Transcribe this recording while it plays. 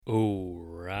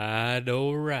Alright.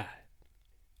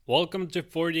 Welcome to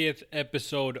 40th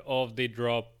episode of the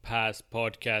Drop Pass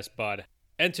podcast, bud.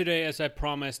 And today, as I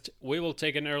promised, we will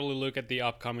take an early look at the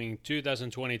upcoming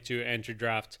 2022 entry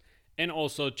draft and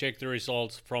also check the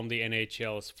results from the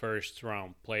NHL's first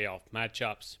round playoff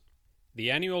matchups. The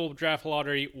annual draft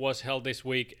lottery was held this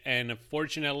week, and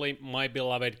fortunately, my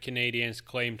beloved Canadiens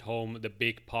claimed home the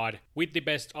big pot with the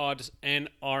best odds and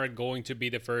are going to be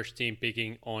the first team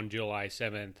picking on July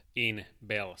 7th in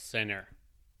Bell Center.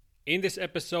 In this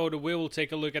episode, we will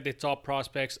take a look at the top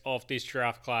prospects of this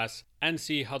draft class and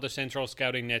see how the Central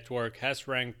Scouting Network has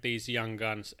ranked these young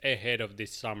guns ahead of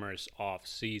this summer's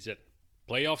off-season.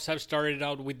 Playoffs have started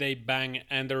out with a bang,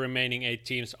 and the remaining 8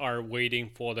 teams are waiting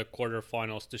for the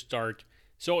quarterfinals to start.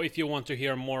 So if you want to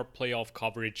hear more playoff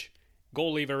coverage, go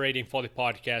leave a rating for the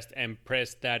podcast and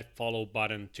press that follow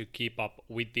button to keep up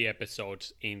with the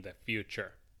episodes in the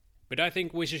future. But I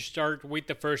think we should start with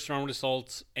the first round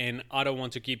results, and I don't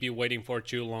want to keep you waiting for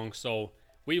too long, so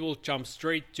we will jump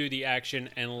straight to the action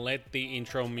and let the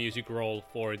intro music roll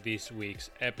for this week's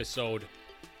episode.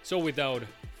 So without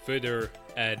further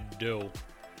ado,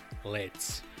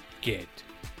 let's get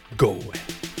going.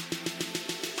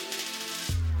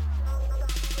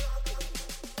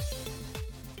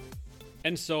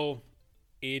 And so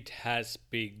it has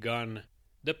begun,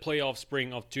 the playoff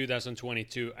spring of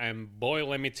 2022, and boy,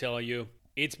 let me tell you,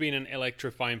 it's been an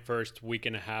electrifying first week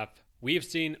and a half. We've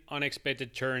seen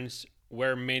unexpected turns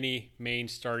where many main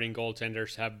starting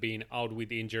goaltenders have been out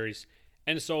with injuries,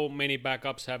 and so many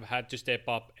backups have had to step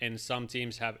up, and some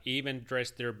teams have even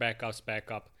dressed their backups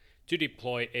back up to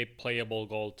deploy a playable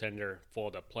goaltender for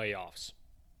the playoffs.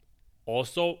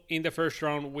 Also, in the first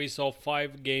round, we saw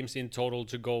 5 games in total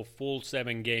to go full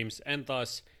 7 games, and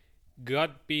thus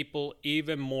got people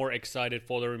even more excited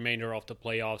for the remainder of the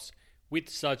playoffs with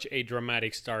such a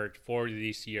dramatic start for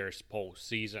this year's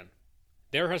postseason.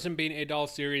 There hasn't been a dull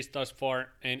series thus far,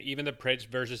 and even the Preds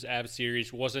vs Avs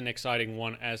series was an exciting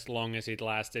one as long as it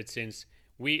lasted, since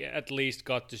we at least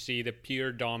got to see the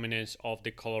pure dominance of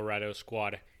the Colorado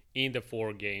squad in the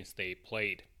 4 games they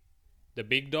played. The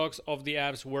big dogs of the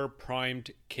Avs were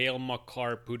primed. Cale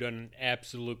Makar put on an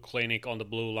absolute clinic on the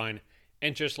blue line,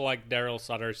 and just like Daryl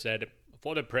Sutter said,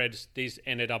 for the Preds, this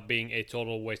ended up being a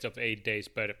total waste of 8 days,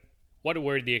 but what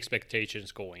were the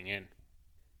expectations going in?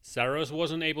 Saros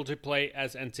wasn't able to play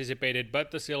as anticipated,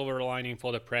 but the silver lining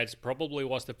for the Preds probably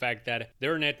was the fact that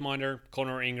their netminder,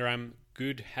 Connor Ingram,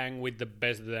 could hang with the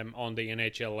best of them on the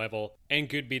NHL level and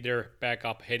could be their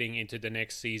backup heading into the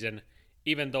next season,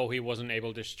 even though he wasn't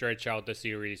able to stretch out the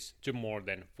series to more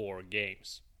than 4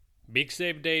 games. Big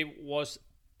Save Day was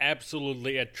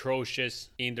absolutely atrocious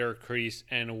in their crease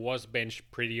and was benched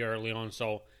pretty early on,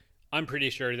 so I'm pretty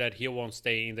sure that he won't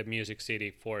stay in the Music City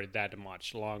for that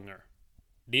much longer.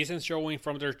 Decent showing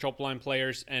from their top line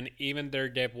players, and even their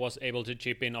depth was able to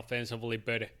chip in offensively,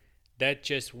 but that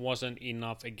just wasn't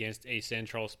enough against a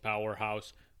Central's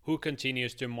powerhouse who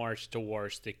continues to march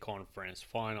towards the conference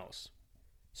finals.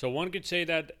 So one could say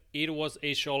that it was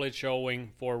a solid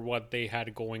showing for what they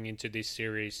had going into this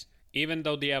series, even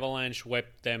though the Avalanche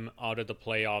swept them out of the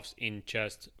playoffs in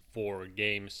just 4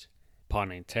 games,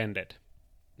 pun intended.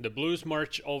 The Blues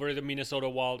marched over the Minnesota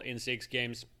Wild in 6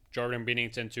 games. Jordan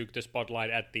Binnington took the spotlight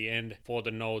at the end for the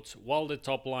notes, while the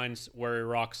top lines were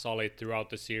rock solid throughout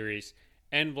the series,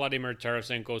 and Vladimir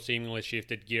Tarasenko seemingly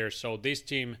shifted gears, so this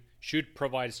team should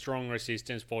provide strong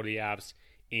resistance for the Avs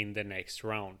in the next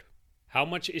round. How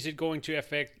much is it going to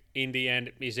affect in the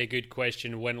end is a good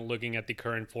question when looking at the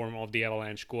current form of the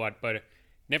Avalanche squad, but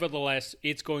nevertheless,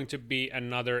 it's going to be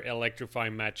another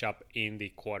electrifying matchup in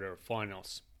the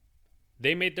quarterfinals.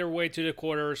 They made their way to the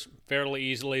quarters fairly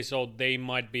easily, so they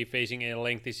might be facing a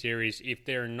lengthy series if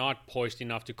they're not poised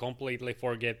enough to completely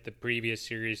forget the previous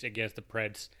series against the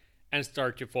Preds and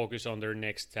start to focus on their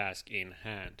next task in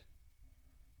hand.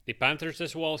 The Panthers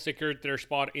as well secured their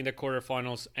spot in the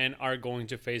quarterfinals and are going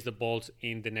to face the Bolts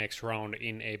in the next round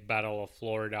in a Battle of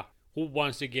Florida, who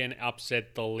once again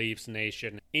upset the Leafs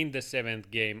Nation in the 7th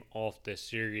game of the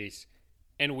series.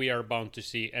 And we are bound to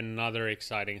see another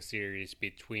exciting series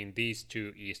between these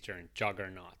 2 Eastern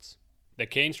juggernauts. The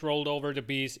Canes rolled over the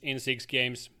Bees in 6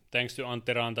 games thanks to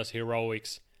Antti Ranta's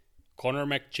heroics. Connor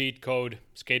McCheat Code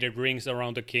skated rings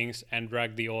around the Kings and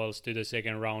dragged the Oils to the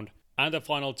second round. And the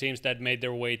final teams that made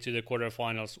their way to the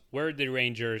quarterfinals were the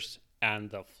Rangers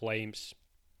and the Flames.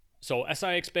 So as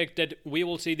I expected, we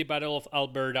will see the Battle of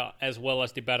Alberta as well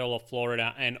as the Battle of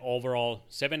Florida, and overall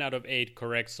 7 out of 8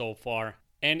 correct so far.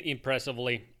 And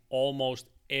impressively, almost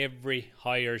every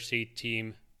higher seed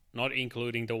team, not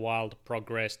including the Wild,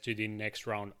 progressed to the next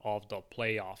round of the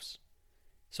playoffs.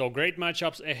 So great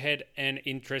matchups ahead and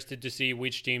interested to see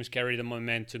which teams carry the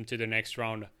momentum to the next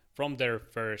round from their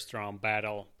first round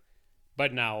battle.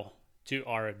 But now to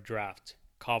our draft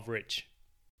coverage.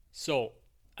 So,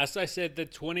 as I said, the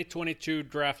 2022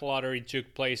 draft lottery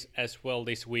took place as well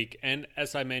this week, and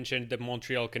as I mentioned, the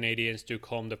Montreal Canadiens took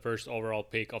home the first overall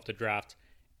pick of the draft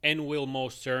and will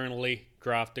most certainly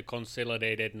draft the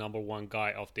consolidated number one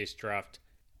guy of this draft,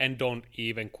 and don't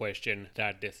even question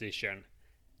that decision.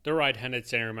 The right-handed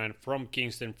centerman from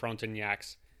Kingston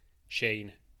Frontenacs,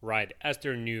 Shane Wright, as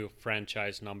their new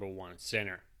franchise number one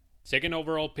center. Second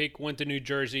overall pick went to New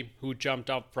Jersey, who jumped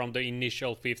up from the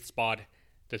initial 5th spot.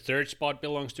 The 3rd spot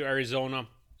belongs to Arizona,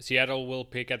 Seattle will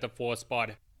pick at the 4th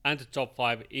spot, and the top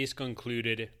 5 is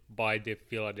concluded by the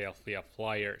Philadelphia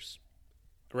Flyers.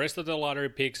 The rest of the lottery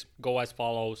picks go as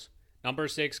follows. Number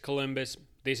 6, Columbus.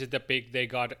 This is the pick they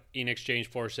got in exchange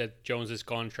for Seth Jones'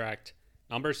 contract.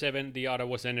 Number 7, the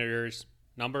Ottawa Senators.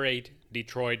 Number 8,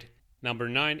 Detroit. Number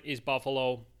 9 is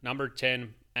Buffalo. Number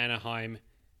 10, Anaheim.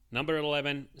 Number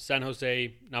 11, San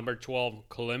Jose. Number 12,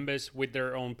 Columbus with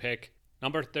their own pick.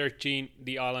 Number 13,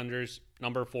 the Islanders.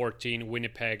 Number 14,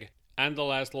 Winnipeg. And the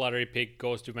last lottery pick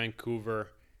goes to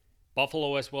Vancouver.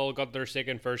 Buffalo as well got their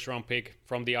second first round pick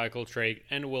from the Eichel trade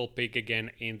and will pick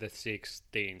again in the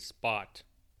 16th spot.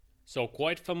 So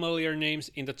quite familiar names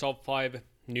in the top 5.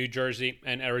 New Jersey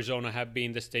and Arizona have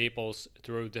been the staples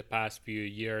through the past few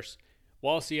years,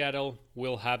 while Seattle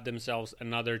will have themselves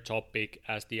another top pick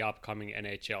as the upcoming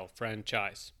NHL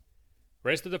franchise.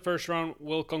 Rest of the first round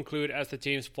will conclude as the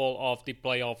teams fall off the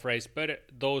playoff race, but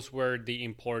those were the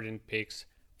important picks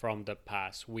from the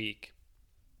past week.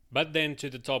 But then to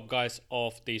the top guys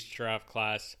of this draft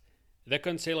class. The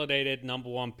consolidated number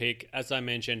one pick, as I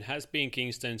mentioned, has been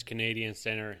Kingston's Canadian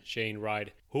center Shane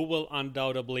Wright, who will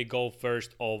undoubtedly go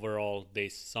first overall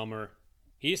this summer.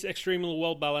 He's extremely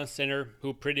well-balanced center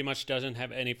who pretty much doesn't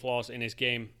have any flaws in his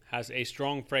game, has a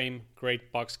strong frame,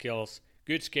 great puck skills,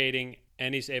 good skating,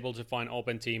 and is able to find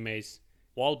open teammates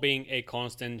while being a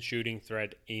constant shooting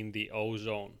threat in the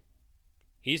O-zone.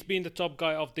 He's been the top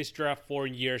guy of this draft for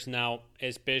years now,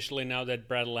 especially now that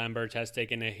Brad Lambert has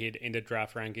taken a hit in the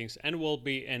draft rankings and will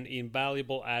be an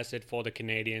invaluable asset for the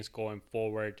Canadiens going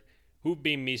forward, who've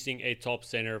been missing a top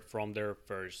center from their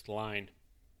first line.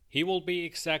 He will be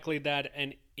exactly that,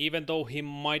 and even though he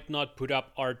might not put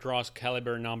up Art Ross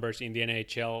caliber numbers in the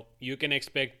NHL, you can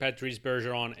expect Patrice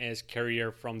Bergeron's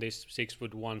career from this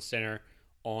 6'1" center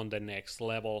on the next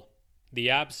level. The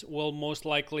Abs will most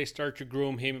likely start to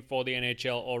groom him for the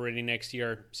NHL already next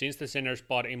year, since the center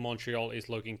spot in Montreal is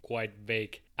looking quite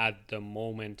vague at the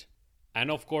moment.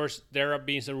 And of course, there have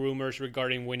been some rumors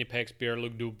regarding Winnipeg's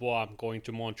Pierre-Luc Dubois going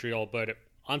to Montreal, but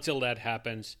until that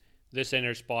happens, the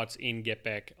center spots in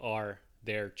Quebec are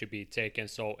there to be taken,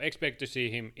 so expect to see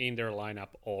him in their lineup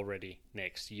already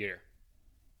next year.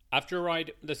 After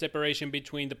Wright, the separation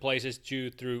between the places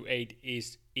 2 through 8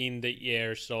 is in the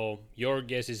air, so your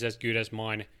guess is as good as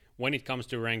mine when it comes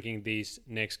to ranking these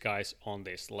next guys on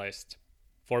this list.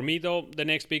 For me though, the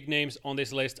next big names on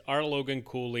this list are Logan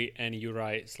Cooley and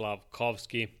Juraj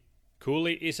Slafkovsky.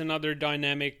 Cooley is another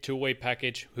dynamic two-way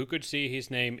package who could see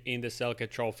his name in the Selke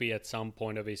Trophy at some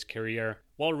point of his career,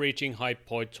 while reaching high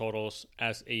point totals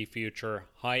as a future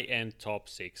high-end top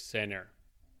 6 center.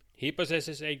 He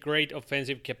possesses a great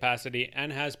offensive capacity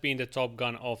and has been the top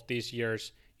gun of this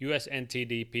year's US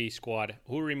NTDP squad,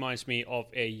 who reminds me of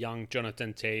a young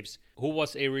Jonathan Toews, who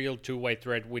was a real two-way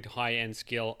threat with high-end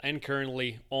skill, and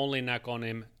currently only knock on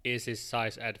him is his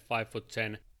size at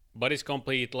 5'10", but his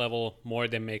complete level more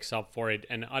than makes up for it,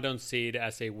 and I don't see it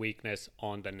as a weakness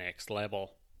on the next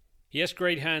level. He has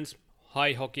great hands,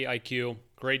 high hockey IQ,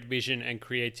 great vision and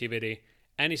creativity,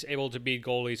 and is able to beat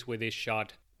goalies with his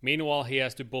shot. Meanwhile, he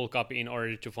has to bulk up in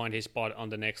order to find his spot on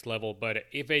the next level, but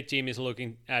if a team is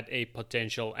looking at a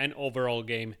potential and overall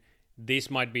game, this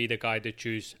might be the guy to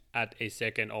choose at a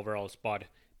second overall spot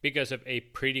because of a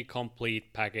pretty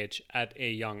complete package at a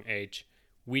young age,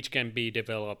 which can be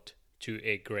developed to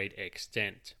a great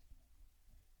extent.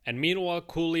 And meanwhile,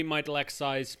 Cooley might lack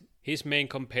size. His main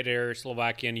competitor,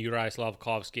 Slovakian Juraj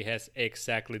Slafkovsky, has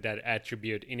exactly that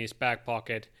attribute in his back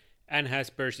pocket and has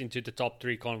burst into the top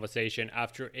 3 conversation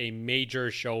after a major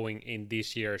showing in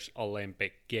this year's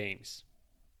Olympic Games.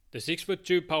 The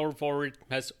 6'2" power forward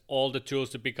has all the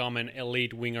tools to become an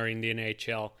elite winger in the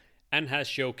NHL and has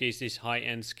showcased his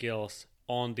high-end skills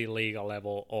on the Liga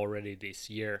level already this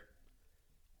year.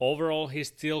 Overall, he's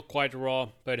still quite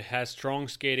raw, but has strong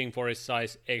skating for his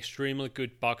size, extremely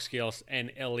good puck skills, and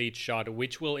elite shot,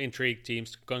 which will intrigue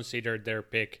teams to consider their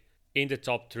pick in the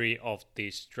top 3 of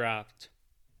this draft.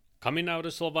 Coming out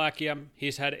of Slovakia,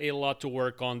 he's had a lot to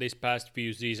work on these past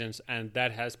few seasons, and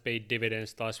that has paid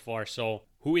dividends thus far, so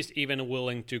who is even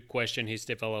willing to question his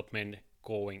development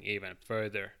going even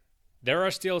further? There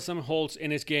are still some holes in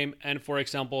his game, and for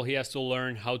example, he has to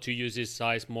learn how to use his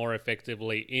size more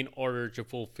effectively in order to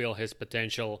fulfill his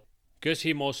potential, because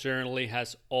he most certainly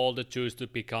has all the tools to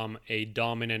become a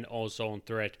dominant ozone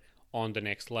threat on the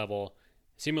next level,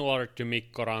 similar to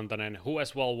Mikko Rantanen, who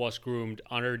as well was groomed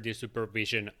under the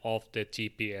supervision of the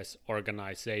TPS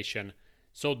organization,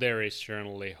 so there is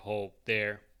certainly hope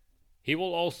there. He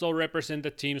will also represent the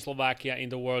Team Slovakia in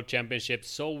the World Championship,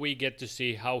 so we get to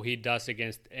see how he does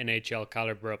against NHL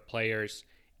caliber players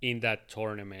in that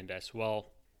tournament as well.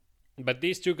 But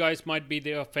these two guys might be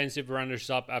the offensive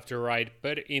runners-up after Wright,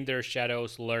 but in their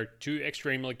shadows lurk two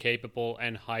extremely capable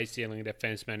and high-ceiling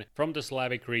defensemen from the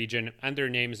Slavic region, and their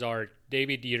names are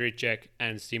David Jiricek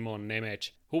and Simon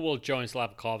Nemec, who will join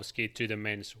Slavkovsky to the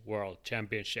Men's World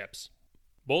Championships.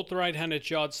 Both right-handed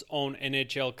shots own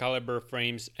NHL caliber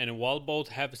frames, and while both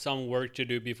have some work to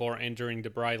do before entering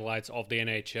the bright lights of the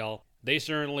NHL, they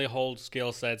certainly hold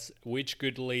skill sets which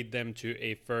could lead them to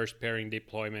a first pairing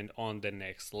deployment on the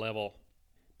next level.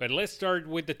 But let's start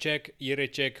with the Czech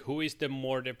Jiricek, who is the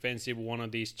more defensive one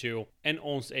of these two and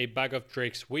owns a bag of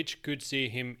tricks which could see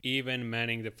him even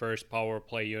manning the first power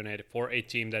play unit for a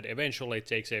team that eventually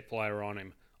takes a flyer on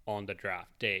him on the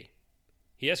draft day.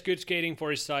 He has good skating for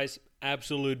his size,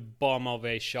 absolute bomb of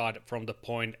a shot from the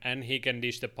point, and he can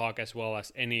dish the puck as well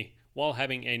as any while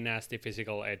having a nasty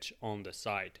physical edge on the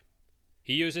side.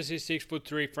 He uses his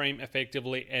 6'3" frame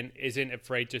effectively and isn't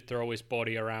afraid to throw his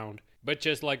body around, but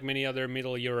just like many other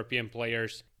Middle European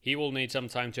players, he will need some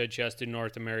time to adjust to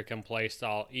North American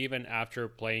playstyle even after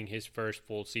playing his first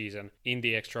full season in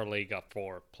the Extraliga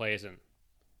for Pleasant.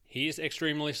 He is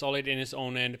extremely solid in his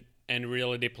own end and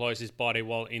really deploys his body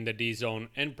well in the D zone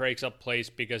and breaks up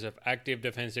plays because of active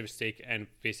defensive stick and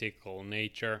physical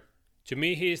nature. To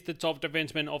me, he is the top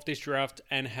defenseman of this draft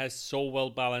and has so well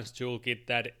balanced toolkit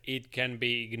that it can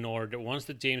be ignored once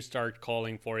the teams start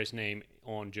calling for his name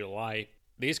on July.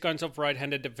 These kinds of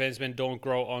right-handed defensemen don't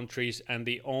grow on trees, and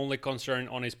the only concern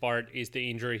on his part is the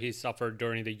injury he suffered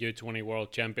during the U20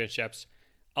 World Championships,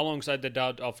 alongside the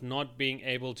doubt of not being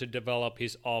able to develop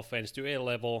his offense to a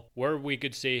level where we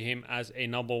could see him as a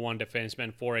number one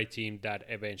defenseman for a team that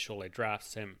eventually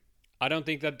drafts him. I don't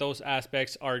think that those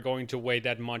aspects are going to weigh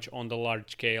that much on the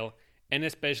large scale, and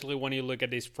especially when you look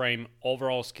at his frame,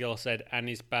 overall skill set and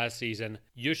his past season,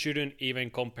 you shouldn't even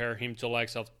compare him to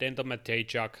likes of Denton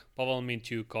Mateychuk, Pavel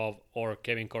Mintyukov or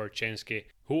Kevin Korchinski,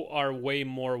 who are way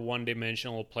more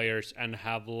one-dimensional players and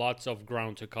have lots of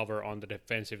ground to cover on the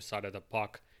defensive side of the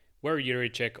puck, where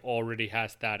Jiricek already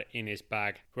has that in his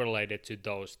bag related to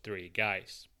those three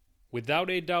guys. Without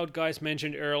a doubt, guys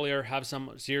mentioned earlier have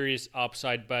some serious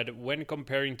upside, but when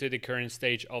comparing to the current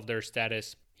stage of their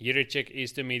status, Jiricek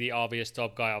is to me the obvious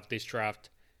top guy of this draft.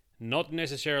 Not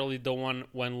necessarily the one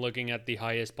when looking at the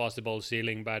highest possible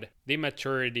ceiling, but the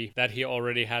maturity that he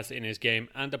already has in his game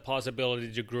and the possibility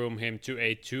to groom him to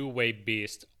a two-way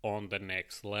beast on the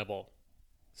next level.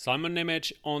 Simon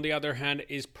Nemec, on the other hand,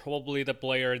 is probably the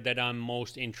player that I'm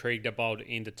most intrigued about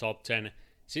in the top 10,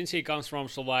 since he comes from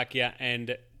Slovakia,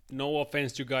 and no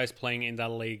offense to guys playing in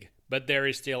that league, but there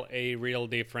is still a real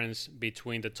difference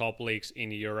between the top leagues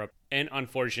in Europe, and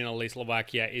unfortunately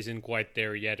Slovakia isn't quite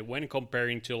there yet when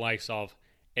comparing to likes of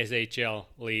SHL,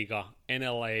 Liga,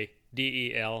 NLA,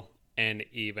 DEL, and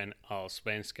even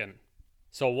Allsvenskan.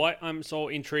 So why I'm so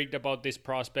intrigued about this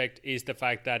prospect is the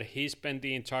fact that he spent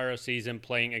the entire season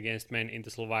playing against men in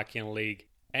the Slovakian league,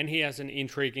 and he has an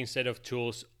intriguing set of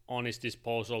tools on his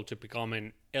disposal to become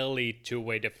an elite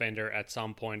two-way defender at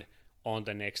some point on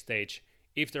the next stage,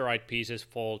 if the right pieces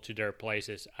fall to their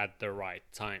places at the right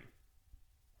time.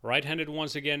 Right-handed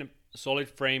once again, solid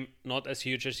frame, not as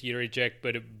huge as Jiricek,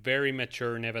 but very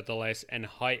mature nevertheless, and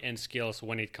high-end skills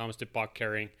when it comes to puck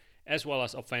carrying, as well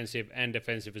as offensive and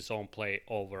defensive zone play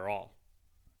overall.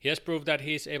 He has proved that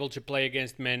he is able to play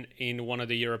against men in one of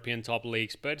the European top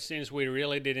leagues, but since we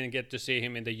really didn't get to see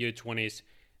him in the U20s,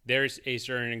 there is a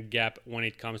certain gap when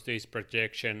it comes to his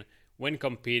projection when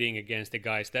competing against the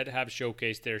guys that have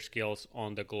showcased their skills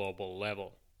on the global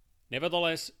level.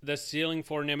 Nevertheless, the ceiling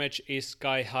for Nemec is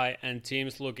sky high, and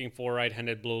teams looking for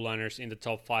right-handed blue liners in the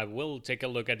top 5 will take a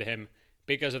look at him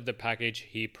because of the package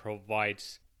he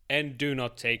provides. And do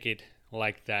not take it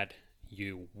like that,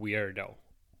 you weirdo.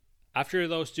 After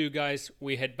those two guys,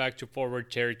 we head back to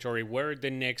forward territory where the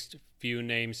next few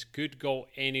names could go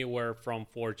anywhere from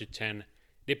 4 to 10,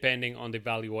 depending on the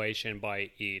valuation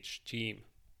by each team.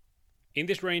 In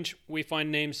this range, we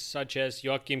find names such as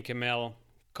Joakim Kemell,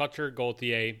 Cutter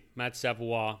Gauthier, Matt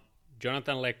Savoie,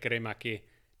 Jonathan Lekkerimäki,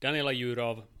 Danila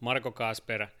Yurov, Marco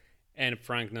Kasper, and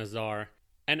Frank Nazar.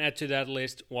 And add to that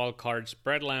list wildcards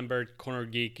Brad Lambert, Conor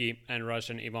Geeky, and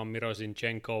Russian Ivan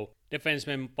Mirozinchenko,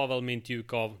 defensemen Pavel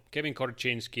Mintyukov, Kevin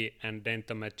Korchinski, and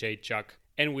Denton Matejchuk.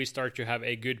 And we start to have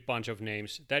a good bunch of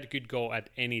names that could go at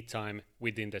any time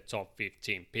within the top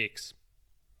 15 picks.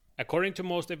 According to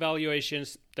most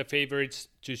evaluations, the favorites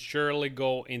to surely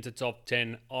go into top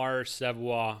 10 are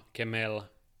Savoie, Kemel,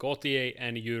 Gauthier,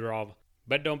 and Yurov.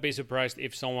 But don't be surprised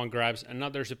if someone grabs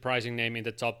another surprising name in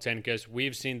the top 10, because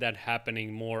we've seen that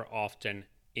happening more often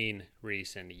in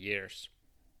recent years.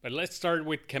 But let's start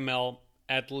with Kemel.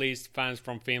 At least fans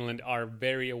from Finland are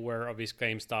very aware of his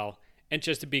game style. And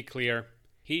just to be clear,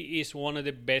 he is one of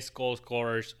the best goal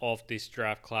scorers of this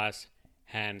draft class,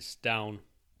 hands down.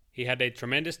 He had a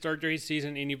tremendous start to his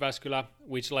season in Jyväskylä,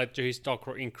 which led to his stock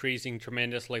increasing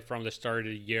tremendously from the start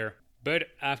of the year. But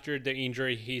after the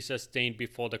injury he sustained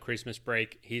before the Christmas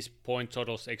break, his point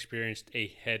totals experienced a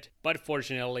hit. But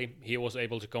fortunately, he was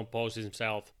able to compose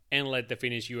himself and led the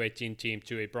Finnish U18 team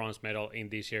to a bronze medal in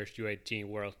this year's U18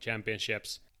 World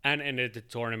Championships and ended the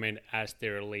tournament as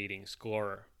their leading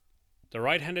scorer. The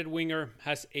right-handed winger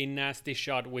has a nasty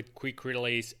shot with quick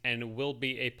release and will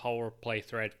be a power play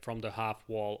threat from the half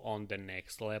wall on the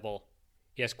next level.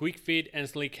 He has quick feet and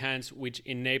slick hands, which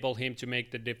enable him to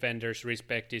make the defenders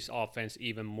respect his offense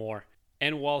even more.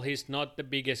 And while he's not the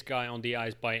biggest guy on the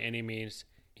ice by any means,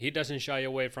 he doesn't shy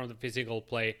away from the physical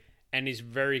play and is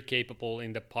very capable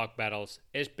in the puck battles,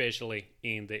 especially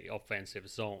in the offensive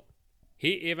zone.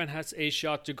 He even has a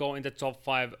shot to go in the top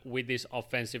 5 with his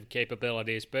offensive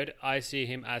capabilities, but I see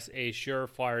him as a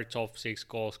surefire top 6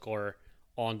 goal scorer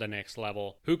on the next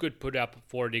level, who could put up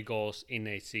 40 goals in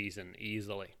a season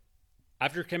easily.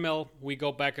 After Kemel, we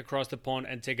go back across the pond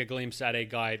and take a glimpse at a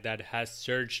guy that has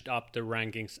surged up the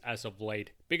rankings as of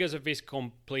late because of his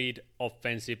complete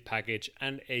offensive package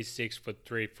and a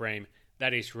 6'3" frame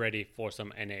that is ready for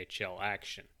some NHL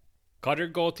action. Cutter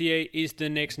Gauthier is the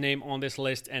next name on this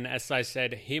list, and as I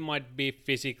said, he might be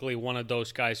physically one of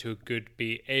those guys who could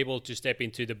be able to step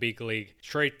into the big league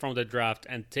straight from the draft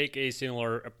and take a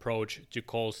similar approach to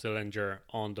Cole Sillinger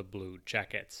on the Blue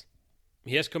Jackets.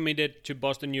 He has committed to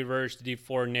Boston University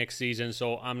for next season,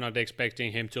 so I'm not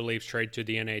expecting him to leave straight to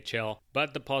the NHL,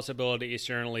 but the possibility is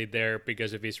certainly there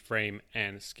because of his frame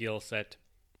and skill set.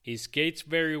 He skates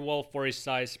very well for his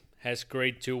size, has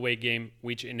great two-way game,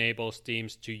 which enables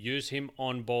teams to use him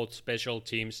on both special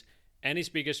teams, and his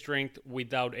biggest strength,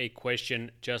 without a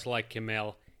question, just like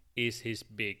Kemel, is his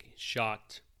big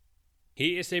shot.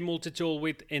 He is a multi-tool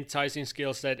with enticing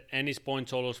skill set, and his point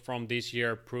totals from this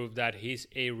year prove that he's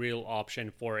a real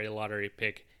option for a lottery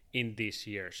pick in this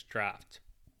year's draft.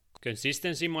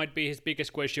 Consistency might be his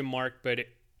biggest question mark, but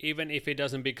even if he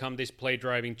doesn't become this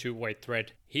play-driving two-way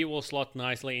threat, he will slot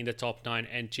nicely in the top 9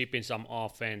 and chip in some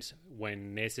offense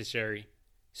when necessary.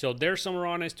 So there's some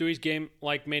rawness to his game,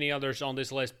 like many others on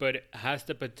this list, but has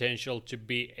the potential to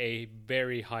be a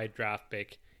very high draft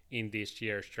pick in this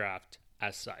year's draft,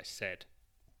 as I said.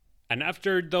 And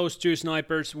after those two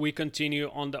snipers, we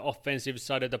continue on the offensive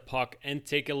side of the puck and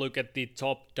take a look at the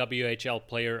top WHL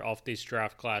player of this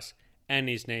draft class, and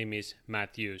his name is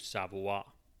Matthew Savoie.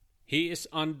 He is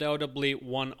undoubtedly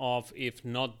one of, if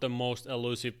not the most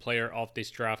elusive player of this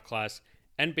draft class,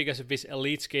 and because of his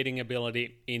elite skating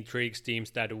ability, intrigues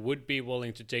teams that would be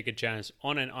willing to take a chance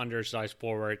on an undersized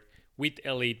forward with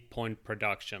elite point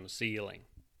production ceiling.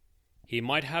 He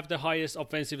might have the highest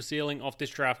offensive ceiling of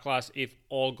this draft class if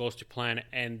all goes to plan,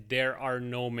 and there are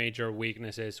no major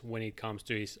weaknesses when it comes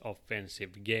to his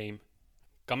offensive game.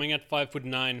 Coming at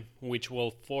 5'9", which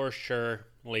will for sure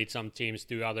lead some teams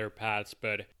to other paths,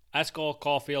 but as Cole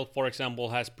Caulfield, for example,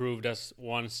 has proved us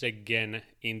once again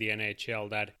in the NHL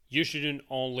that you shouldn't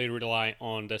only rely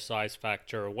on the size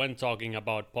factor when talking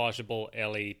about possible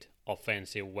elite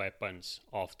offensive weapons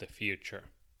of the future.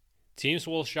 Teams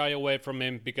will shy away from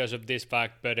him because of this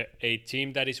fact, but a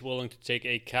team that is willing to take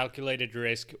a calculated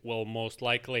risk will most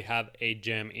likely have a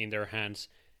gem in their hands,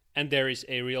 and there is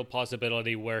a real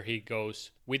possibility where he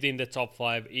goes within the top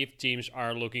 5 if teams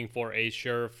are looking for a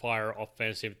surefire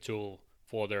offensive tool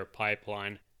for their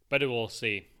pipeline, but we'll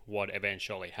see what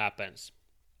eventually happens.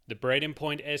 The Braden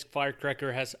Point-esque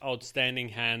firecracker has outstanding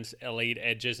hands, elite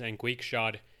edges, and quick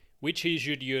shot, which he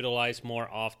should utilize more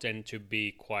often, to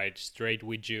be quite straight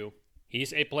with you.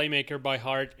 He's a playmaker by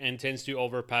heart and tends to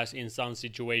overpass in some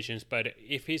situations, but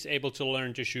if he's able to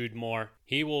learn to shoot more,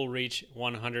 he will reach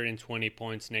 120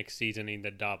 points next season in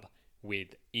the dub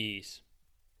with ease.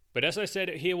 But as I said,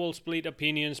 he will split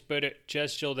opinions, but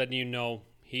just so that you know,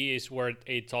 he is worth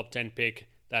a top 10 pick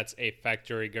That's a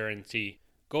factory guarantee.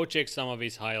 Go check some of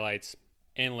his highlights,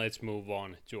 and let's move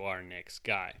on to our next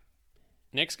guy.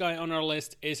 Next guy on our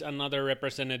list is another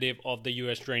representative of the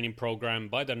US training program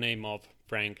by the name of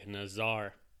Frank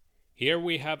Nazar. Here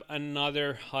we have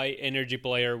another high energy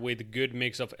player with good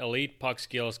mix of elite puck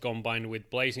skills combined with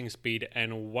blazing speed,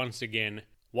 and once again,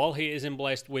 while he isn't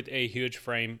blessed with a huge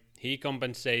frame, he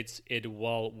compensates it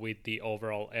well with the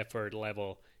overall effort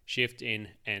level, shift in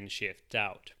and shift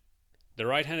out. The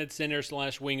right-handed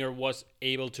center/winger was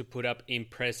able to put up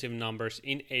impressive numbers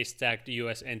in a stacked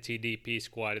US NTDP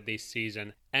squad this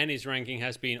season, and his ranking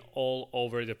has been all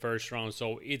over the first round,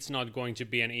 so it's not going to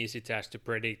be an easy task to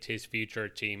predict his future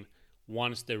team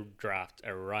once the draft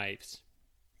arrives.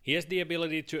 He has the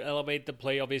ability to elevate the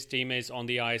play of his teammates on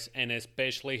the ice, and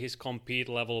especially his compete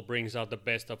level brings out the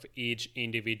best of each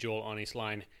individual on his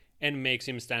line and makes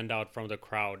him stand out from the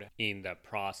crowd in the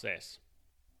process.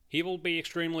 He will be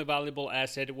extremely valuable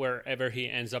asset wherever he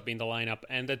ends up in the lineup,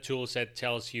 and the toolset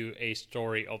tells you a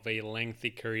story of a lengthy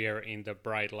career in the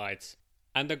bright lights.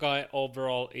 And the guy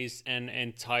overall is an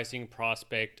enticing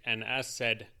prospect, and as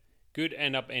said, could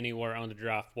end up anywhere on the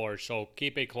draft board, so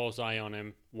keep a close eye on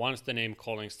him once the name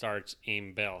calling starts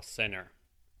in Bell Center.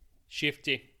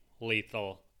 Shifty,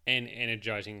 lethal, and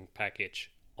energizing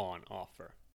package on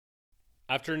offer.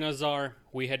 After Nazar,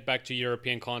 we head back to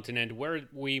European continent where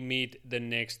we meet the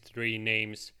next three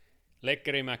names,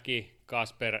 Lekkerimäki,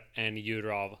 Kasper and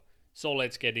Jurov, so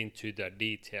let's get into the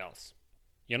details.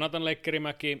 Jonathan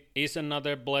Lekkerimäki is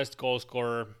another blessed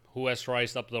goalscorer who has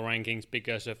rised up the rankings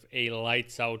because of a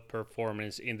lights-out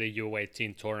performance in the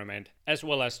U18 tournament, as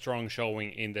well as strong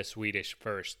showing in the Swedish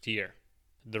first tier.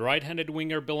 The right-handed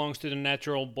winger belongs to the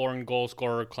natural-born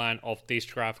goalscorer clan of this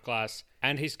draft class,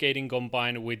 and his skating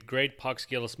combined with great puck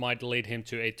skills might lead him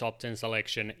to a top 10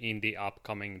 selection in the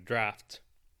upcoming draft.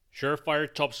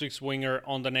 Surefire top 6 winger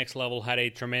on the next level had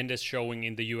a tremendous showing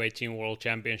in the U18 World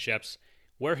Championships,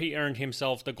 where he earned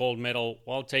himself the gold medal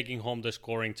while taking home the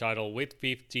scoring title with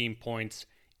 15 points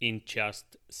in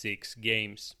just 6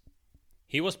 games.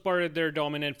 He was part of their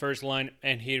dominant first line,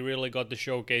 and he really got to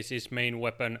showcase his main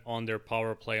weapon on their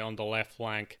power play on the left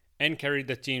flank and carried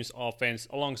the team's offense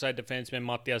alongside defenseman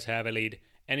Mattias Hävelid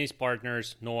and his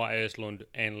partners Noah Östlund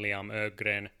and Liam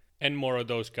Ögren, and more of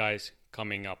those guys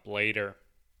coming up later.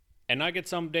 And I get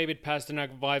some David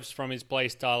Pasternak vibes from his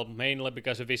playstyle, mainly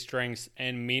because of his strengths,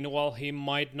 and meanwhile he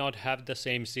might not have the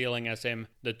same ceiling as him,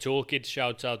 the toolkit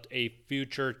shouts out a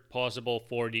future possible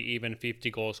 40 even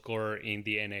 50 goal scorer in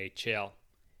the NHL.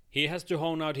 He has to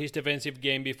hone out his defensive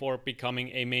game before becoming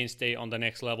a mainstay on the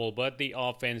next level, but the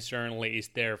offense certainly is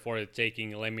there for the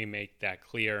taking, let me make that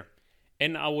clear.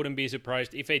 And I wouldn't be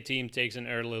surprised if a team takes an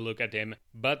early look at him,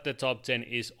 but the top 10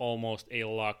 is almost a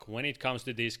lock when it comes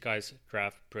to this guy's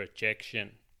draft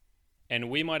projection. And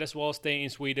we might as well stay in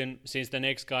Sweden, since the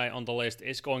next guy on the list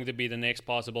is going to be the next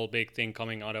possible big thing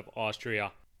coming out of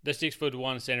Austria, the 6'1"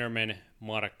 centerman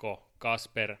Marco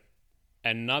Kasper.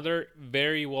 Another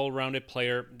very well-rounded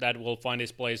player that will find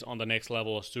his place on the next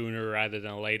level sooner rather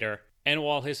than later. And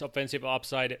while his offensive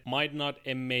upside might not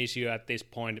amaze you at this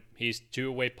point, his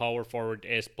two-way power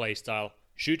forward-esque playstyle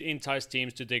should entice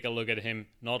teams to take a look at him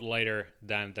not later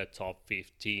than the top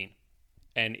 15.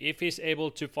 And if he's able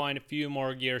to find a few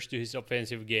more gears to his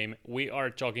offensive game, we are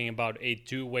talking about a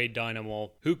two-way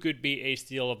dynamo who could be a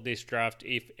steal of this draft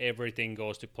if everything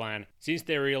goes to plan, since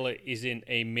there really isn't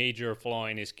a major flaw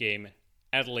in his game,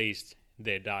 at least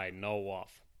that I know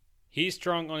of. He's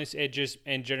strong on his edges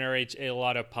and generates a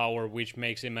lot of power, which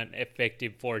makes him an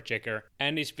effective forechecker,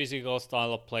 and his physical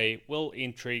style of play will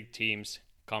intrigue teams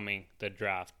coming the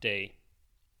draft day.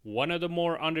 One of the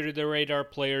more under-the-radar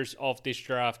players of this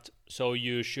draft, so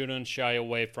you shouldn't shy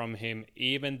away from him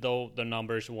even though the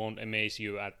numbers won't amaze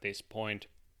you at this point.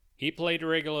 He played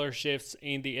regular shifts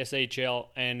in the SHL,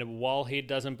 and while he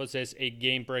doesn't possess a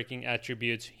game-breaking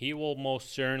attributes, he will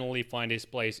most certainly find his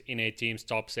place in a team's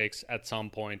top 6 at some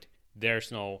point.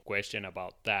 There's no question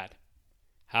about that.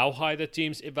 How high the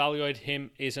teams evaluate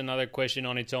him is another question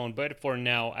on its own, but for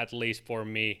now, at least for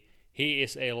me, he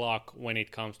is a lock when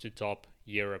it comes to top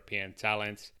European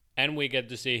talents, and we get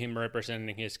to see him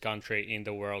representing his country in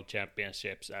the World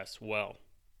Championships as well.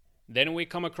 Then we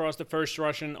come across the first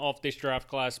Russian of this draft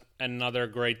class, another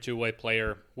great two-way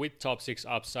player with top 6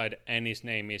 upside, and his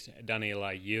name is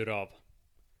Danila Yurov.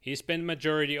 He spent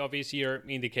majority of his year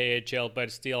in the KHL,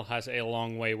 but still has a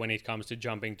long way when it comes to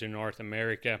jumping to North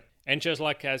America. And just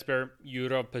like Kasper,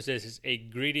 Yurov possesses a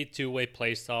gritty two-way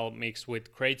playstyle mixed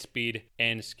with great speed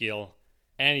and skill.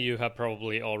 And you have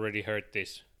probably already heard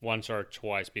this once or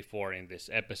twice before in this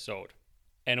episode.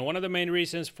 And one of the main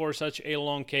reasons for such a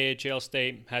long KHL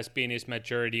stay has been his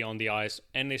maturity on the ice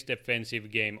and his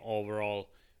defensive game overall,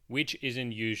 which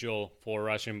isn't usual for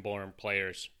Russian-born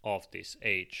players of this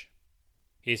age.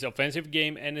 His offensive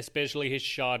game and especially his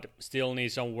shot still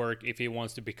needs some work if he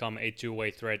wants to become a two-way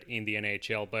threat in the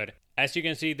NHL, but as you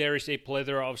can see, there is a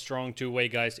plethora of strong two-way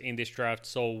guys in this draft,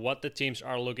 so what the teams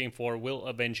are looking for will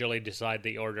eventually decide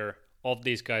the order of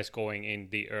these guys going in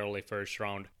the early first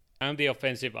round, and the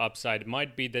offensive upside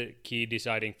might be the key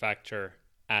deciding factor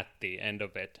at the end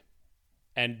of it.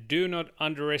 And do not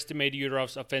underestimate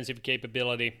Yurov's offensive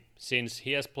capability, since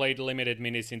he has played limited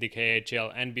minutes in the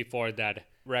KHL and before that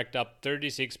racked up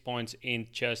 36 points in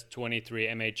just 23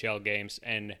 MHL games,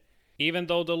 and even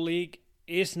though the league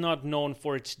is not known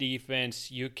for its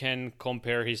defense, you can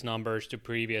compare his numbers to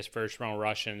previous first-round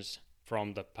Russians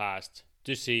from the past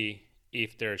to see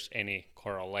if there's any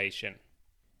correlation.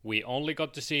 We only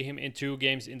got to see him in 2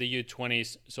 games in the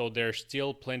U20s, so there's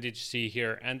still plenty to see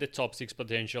here, and the top 6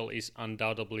 potential is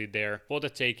undoubtedly there for the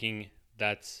taking,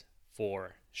 that's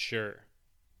for sure.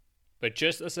 But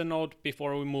just as a note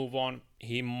before we move on,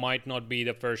 he might not be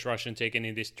the first Russian taken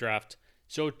in this draft,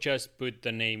 so just put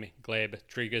the name Gleb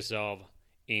Trigazov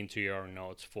into your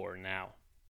notes for now.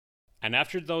 And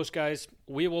after those guys,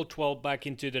 we will delve back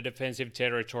into the defensive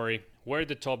territory, where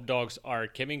the top dogs are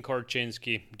Kevin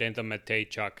Korchinski, Denton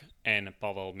Mateychuk, and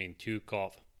Pavel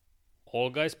Mintyukov. All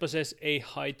guys possess a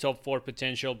high top 4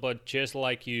 potential, but just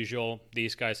like usual,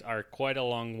 these guys are quite a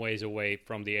long ways away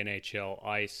from the NHL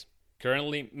ice.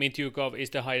 Currently, Mintyukov is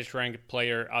the highest ranked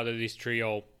player out of this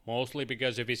trio, mostly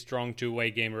because of his strong two-way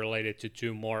game related to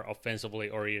 2 more offensively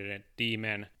oriented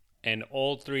D-men, and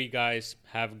all 3 guys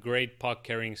have great puck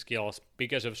carrying skills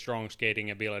because of strong skating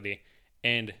ability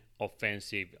and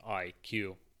offensive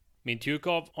IQ.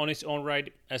 Mintyukov on his own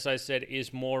right, as I said,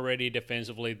 is more ready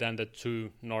defensively than the 2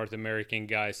 North American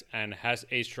guys and has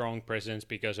a strong presence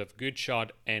because of good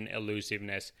shot and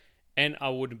elusiveness. And I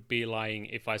wouldn't be lying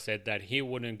if I said that he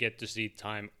wouldn't get to see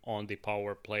time on the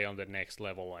power play on the next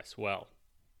level as well.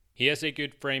 He has a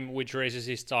good frame which raises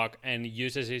his stock and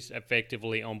uses it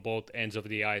effectively on both ends of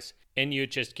the ice, and you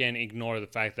just can't ignore the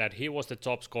fact that he was the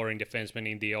top scoring defenseman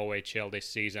in the OHL this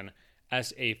season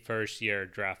as a first-year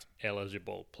draft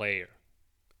eligible player.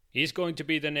 He's going to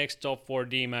be the next top 4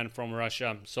 D-man from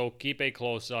Russia, so keep a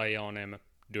close eye on him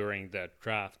during the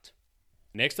draft.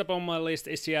 Next up on my list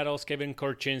is Seattle's Kevin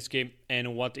Korchinski,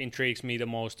 and what intrigues me the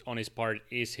most on his part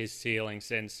is his ceiling,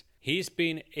 since he's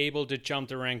been able to jump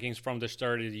the rankings from the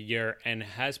start of the year and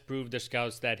has proved the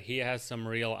scouts that he has some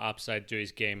real upside to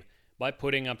his game by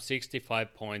putting up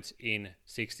 65 points in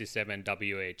 67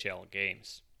 WHL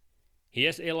games. He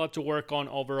has a lot to work on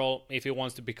overall if he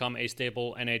wants to become a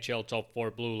stable NHL top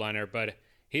 4 blue liner, but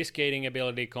his skating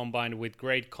ability combined with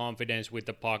great confidence with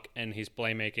the puck and his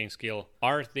playmaking skill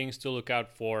are things to look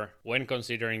out for when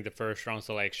considering the first round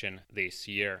selection this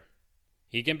year.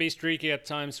 He can be streaky at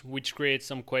times, which creates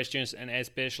some questions, and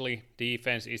especially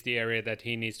defense is the area that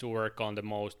he needs to work on the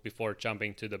most before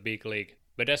jumping to the big league.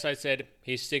 But as I said,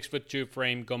 his 6'2"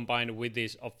 frame combined with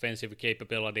his offensive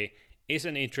capability is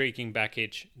an intriguing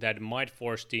package that might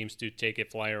force teams to take a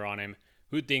flyer on him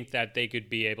who think that they could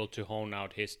be able to hone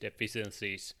out his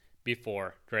deficiencies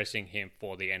before dressing him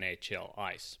for the NHL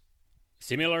ice.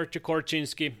 Similar to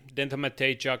Korchinski, Denton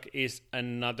Mateychuk is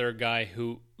another guy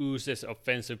who oozes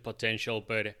offensive potential,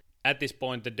 but at this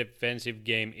point the defensive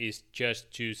game is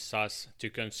just too sus to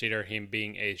consider him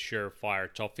being a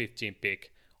surefire top 15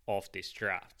 pick of this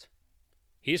draft.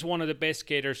 He's one of the best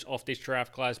skaters of this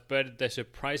draft class, but the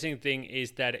surprising thing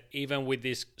is that even with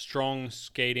his strong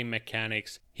skating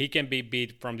mechanics, he can be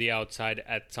beat from the outside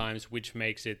at times, which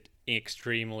makes it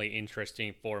extremely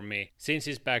interesting for me, since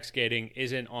his back skating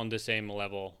isn't on the same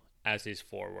level as his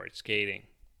forward skating.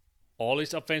 All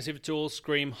his offensive tools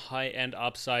scream high-end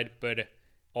upside, but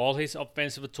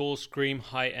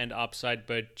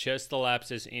just the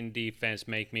lapses in defense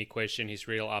make me question his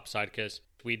real upside, because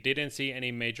we didn't see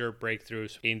any major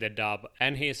breakthroughs in the dub,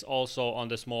 and he is also on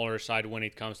the smaller side when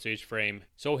it comes to his frame,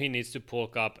 so he needs to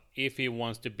bulk up if he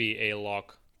wants to be a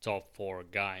lock top 4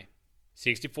 guy.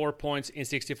 64 points in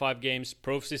 65 games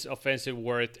proves his offensive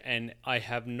worth, and I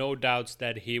have no doubts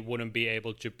that he wouldn't be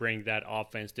able to bring that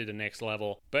offense to the next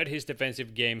level, but his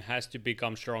defensive game has to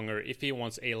become stronger if he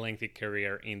wants a lengthy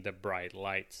career in the bright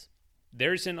lights.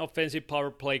 There is an offensive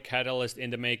power play catalyst in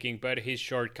the making, but his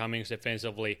shortcomings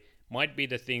defensively might be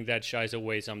the thing that shies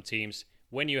away some teams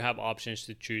when you have options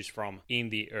to choose from in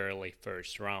the early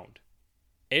first round.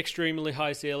 Extremely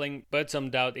high ceiling, but some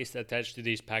doubt is attached to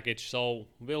this package, so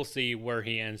we'll see where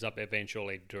he ends up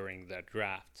eventually during the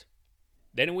draft.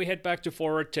 Then we head back to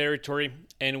forward territory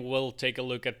and we'll take a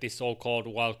look at the so-called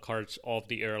wildcards of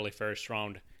the early first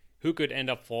round, who could end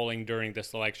up falling during the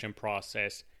selection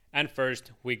process. And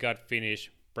first, we got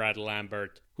Finnish Brad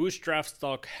Lambert, whose draft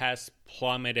stock has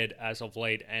plummeted as of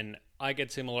late, and I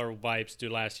get similar vibes to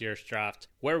last year's draft,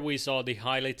 where we saw the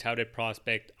highly touted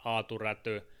prospect Aatu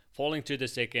Räty falling to the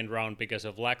second round because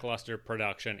of lackluster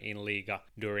production in Liga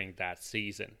during that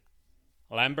season.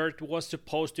 Lambert was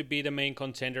supposed to be the main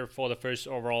contender for the first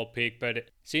overall pick, but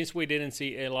since we didn't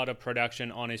see a lot of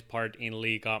production on his part in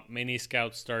Liga, many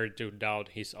scouts started to doubt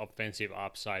his offensive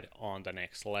upside on the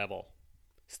next level.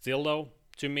 Still though,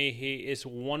 to me he is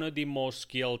one of the most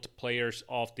skilled players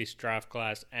of this draft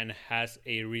class and has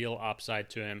a real upside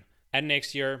to him. And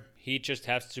next year, he just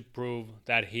has to prove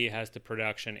that he has the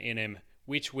production in him,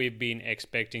 which we've been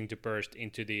expecting to burst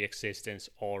into the existence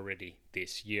already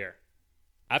this year.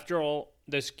 After all,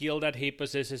 the skill that he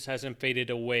possesses hasn't faded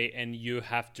away, and you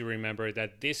have to remember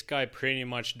that this guy pretty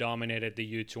much dominated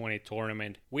the U20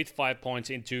 tournament with 5 points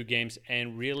in 2 games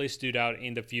and really stood out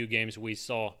in the few games we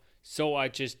saw. So I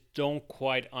just don't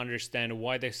quite understand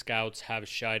why the scouts have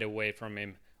shied away from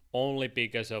him only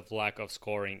because of lack of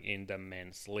scoring in the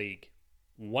men's league.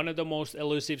 One of the most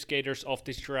elusive skaters of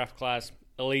this draft class,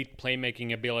 elite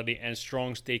playmaking ability and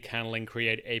strong stick handling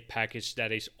create a package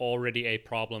that is already a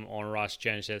problem on Ross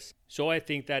chances. So I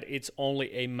think that it's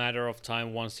only a matter of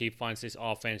time once he finds his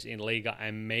offense in Liga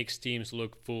and makes teams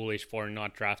look foolish for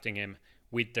not drafting him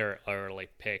with their early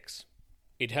picks.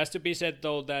 It has to be said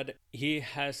though that he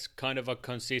has kind of a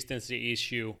consistency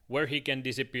issue where he can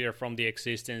disappear from the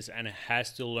existence and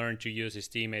has to learn to use his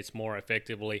teammates more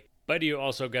effectively. But you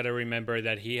also gotta remember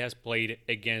that he has played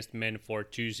against men for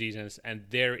 2 seasons, and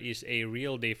there is a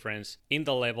real difference in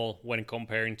the level when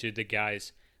comparing to the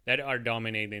guys that are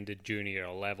dominating the junior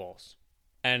levels.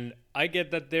 And I get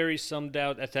that there is some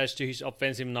doubt attached to his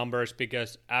offensive numbers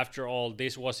because after all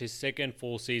this was his second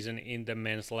full season in the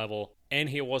men's level and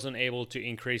he wasn't able to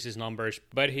increase his numbers,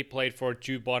 but he played for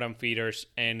 2 bottom feeders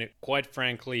and quite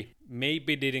frankly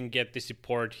maybe didn't get the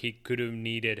support he could have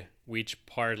needed, which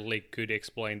partly could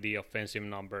explain the offensive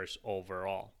numbers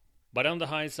overall. But on the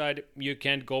hindsight, you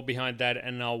can't go behind that,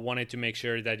 and I wanted to make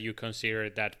sure that you consider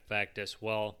that fact as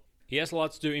well. He has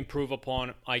lots to improve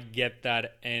upon, I get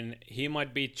that, and he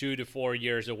might be 2 to 4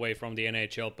 years away from the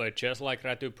NHL, but just like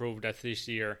Räty proved that this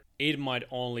year, it might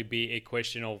only be a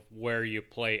question of where you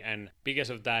play, and because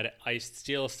of that, I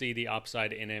still see the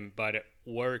upside in him, but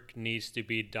work needs to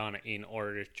be done in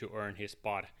order to earn his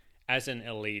spot as an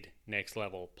elite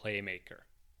next-level playmaker.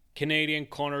 Canadian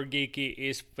Connor Geekie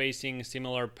is facing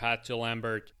similar path to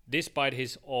Lambert, despite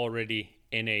his already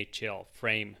NHL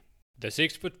frame. The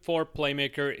 6'4"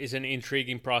 playmaker is an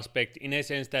intriguing prospect in a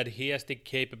sense that he has the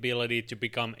capability to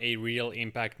become a real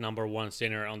impact number 1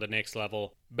 center on the next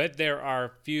level, but there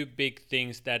are few big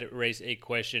things that raise a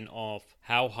question of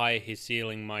how high his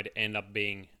ceiling might end up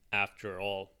being after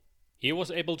all. He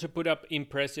was able to put up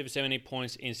impressive 70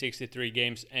 points in 63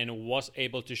 games and was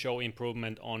able to show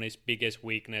improvement on his biggest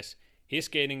weakness, his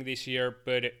skating this year,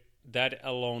 but that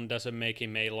alone doesn't make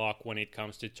him a lock when it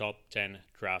comes to top 10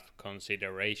 draft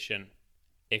consideration.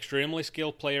 Extremely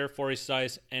skilled player for his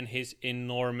size, and his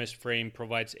enormous frame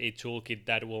provides a toolkit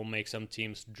that will make some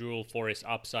teams drool for his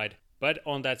upside. But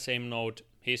on that same note,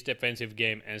 his defensive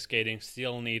game and skating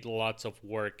still need lots of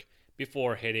work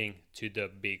before heading to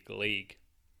the big league.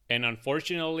 And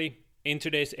unfortunately, in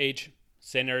today's age,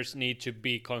 centers need to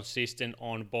be consistent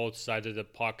on both sides of the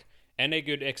puck. And a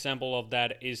good example of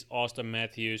that is Auston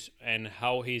Matthews and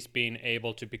how he's been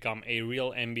able to become a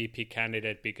real MVP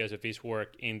candidate because of his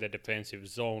work in the defensive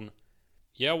zone.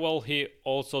 Yeah, well, he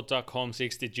also took home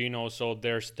 60 Geno, so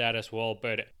there's that as well.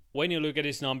 But when you look at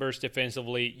his numbers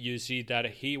defensively, you see that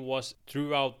he was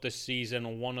throughout the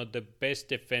season one of the best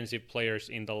defensive players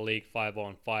in the league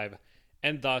 5-on-5,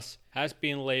 and thus has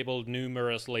been labeled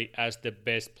numerously as the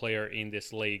best player in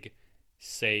this league.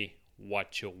 Say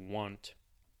what you want.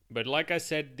 But like I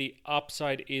said, the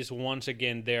upside is once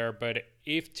again there, but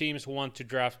if teams want to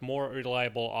draft more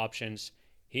reliable options,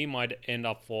 he might end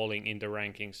up falling in the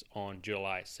rankings on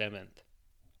July 7th.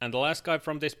 And the last guy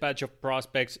from this batch of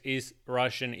prospects is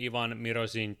Russian Ivan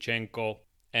Mirozinchenko.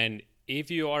 And if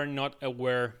you are not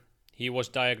aware, he was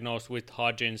diagnosed with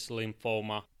Hodgkin's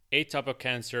lymphoma, a type of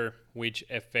cancer which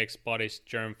affects body's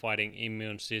germ-fighting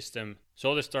immune system.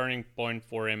 So the starting point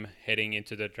for him heading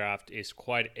into the draft is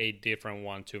quite a different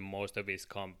one to most of his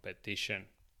competition.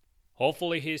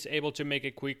 Hopefully he's able to make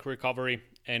a quick recovery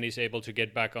and is able to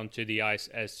get back onto the ice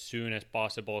as soon as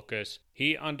possible, because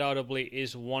he undoubtedly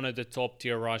is one of the top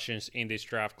tier Russians in this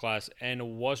draft class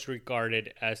and was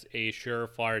regarded as a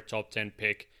surefire top 10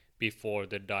 pick before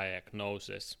the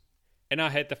diagnosis. And I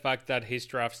hate the fact that his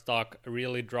draft stock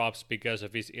really drops because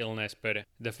of his illness, but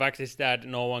the fact is that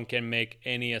no one can make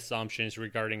any assumptions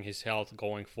regarding his health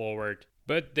going forward.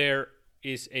 But there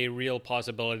is a real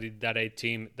possibility that a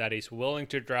team that is willing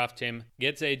to draft him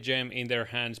gets a gem in their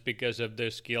hands because of the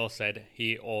skill set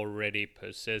he already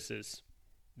possesses.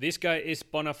 This guy is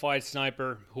bona fide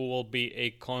sniper who will be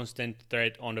a constant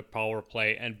threat on the power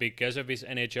play, and because of his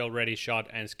NHL ready shot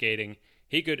and skating,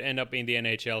 he could end up in the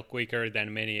NHL quicker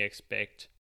than many expect.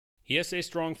 He has a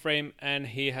strong frame and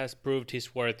he has proved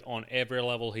his worth on every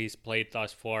level he's played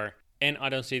thus far, and I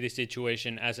don't see this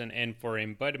situation as an end for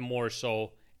him, but more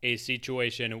so a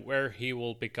situation where he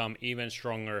will become even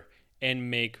stronger and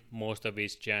make most of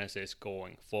his chances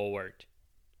going forward.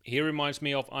 He reminds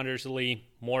me of Anders Lee,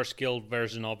 more skilled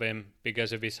version of him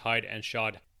because of his height and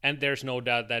shot, and there's no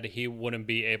doubt that he wouldn't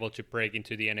be able to break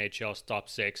into the NHL's top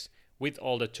 6 with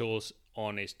all the tools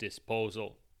on his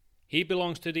disposal. He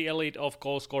belongs to the elite of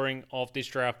goal scoring of this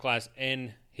draft class,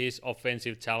 and his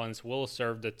offensive talents will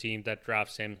serve the team that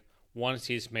drafts him once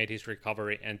he's made his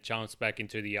recovery and jumps back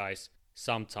into the ice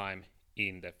sometime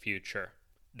in the future.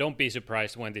 Don't be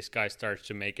surprised when this guy starts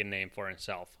to make a name for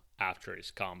himself after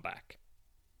his comeback.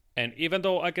 And even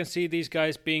though I can see these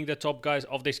guys being the top guys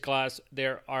of this class,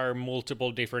 there are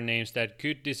multiple different names that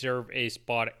could deserve a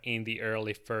spot in the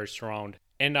early first round.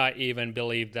 And I even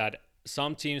believe that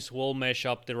some teams will mesh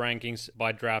up the rankings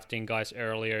by drafting guys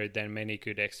earlier than many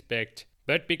could expect.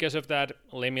 But because of that,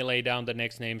 let me lay down the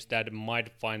next names that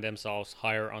might find themselves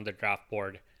higher on the draft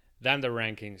board than the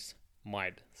rankings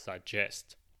might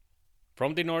suggest.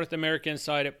 From the North American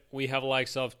side, we have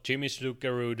likes of Jimmy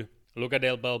Snookerud, Luca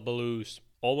Del Bel Belluz,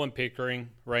 Owen Pickering,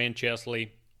 Ryan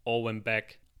Chesley, Owen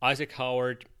Beck, Isaac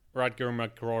Howard, Rutger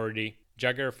McGroarty,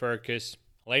 Jagger Firkus,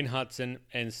 Lane Hudson,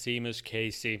 and Seamus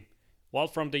Casey. While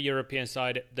from the European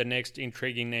side, the next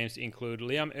intriguing names include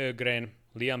Liam Ögren,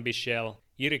 Liam Bichel,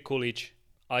 Jiri Kulich,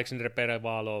 Alexander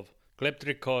Perevalov, Gleb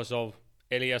Trikozov,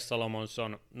 Elias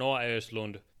Salomonson, Noah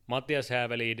Östlund, Matthias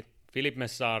Hävelid, Philip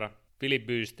Messara, Philip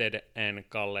Bysted, and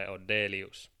Kalle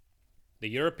Odelius. The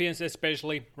Europeans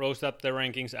especially rose up the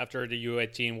rankings after the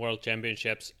U18 World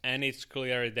Championships, and it's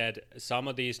clear that some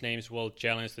of these names will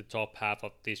challenge the top half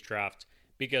of this draft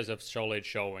because of solid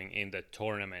showing in the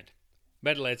tournament.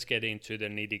 But let's get into the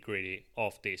nitty-gritty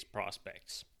of these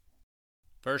prospects.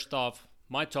 First off,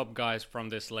 my top guys from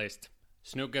this list: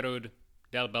 Snookerud,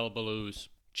 Del Bel Belluz,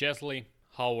 Chesley,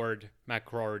 Howard,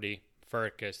 McGroarty,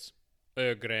 Firkus,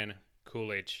 Ögren,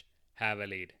 Kulich,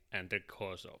 Hävelid, and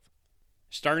Trikozov.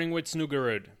 Starting with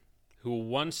Snookerud, who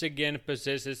once again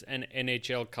possesses an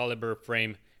NHL caliber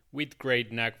frame with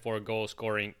great knack for goal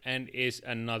scoring and is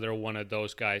another one of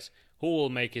those guys who will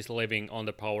make his living on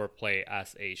the power play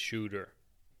as a shooter.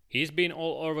 He's been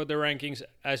all over the rankings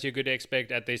as you could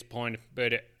expect at this point,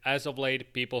 but as of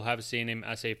late people have seen him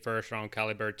as a first round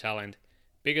caliber talent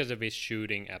because of his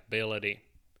shooting ability.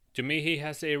 To me, he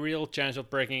has a real chance of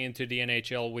breaking into the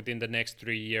NHL within the next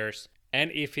 3 years, and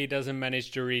if he doesn't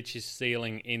manage to reach his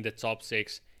ceiling in the top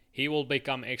 6, he will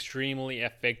become extremely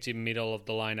effective middle of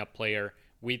the lineup player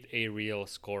with a real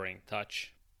scoring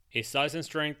touch. His size and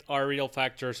strength are real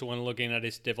factors when looking at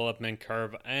his development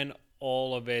curve, and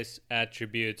all of his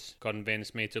attributes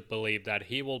convince me to believe that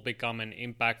he will become an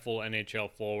impactful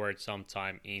NHL forward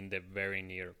sometime in the very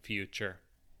near future.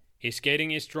 His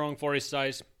skating is strong for his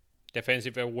size,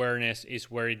 defensive awareness is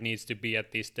where it needs to be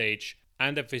at this stage,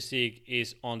 and the physique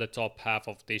is on the top half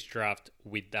of this draft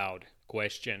without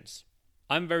questions.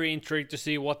 I'm very intrigued to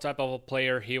see what type of a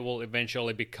player he will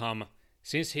eventually become,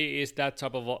 since he is that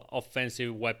type of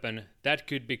offensive weapon that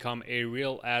could become a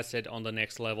real asset on the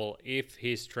next level if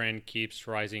his trend keeps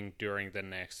rising during the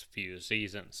next few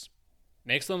seasons.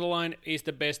 Next on the line is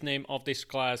the best name of this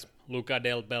class, Luca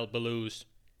Del Bel Belluz.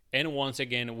 And once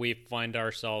again we find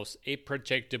ourselves a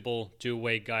projectable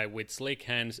two-way guy with slick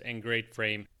hands and great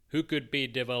frame who could be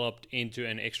developed into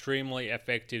an extremely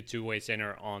effective two-way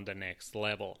center on the next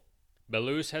level.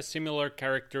 Belluz has similar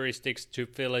characteristics to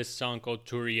Phyllis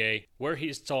Sanko-Couturier, where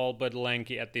he's tall but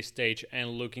lanky at this stage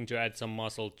and looking to add some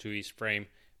muscle to his frame,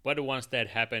 but once that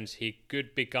happens he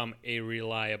could become a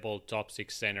reliable top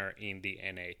 6 center in the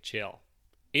NHL.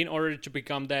 In order to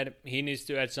become that, he needs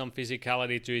to add some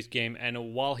physicality to his game,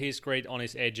 and while he's great on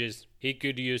his edges, he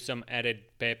could use some added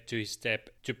pep to his step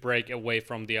to break away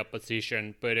from the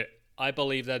opposition, but I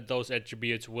believe that those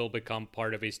attributes will become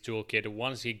part of his toolkit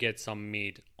once he gets some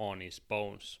meat on his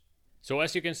bones. So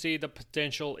as you can see, the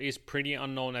potential is pretty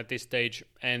unknown at this stage,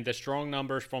 and the strong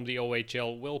numbers from the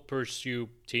OHL will pursue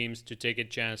teams to take a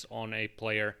chance on a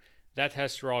player that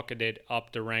has rocketed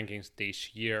up the rankings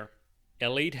this year.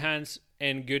 Elite hands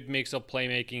and good mix of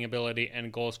playmaking ability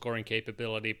and goal scoring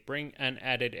capability bring an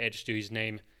added edge to his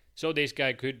name, so this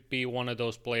guy could be one of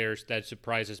those players that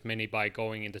surprises many by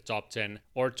going in the top 10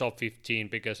 or top 15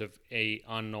 because of a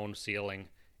unknown ceiling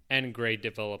and great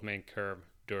development curve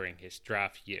during his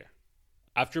draft year.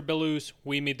 After Belouse,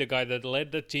 we meet the guy that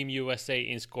led the Team USA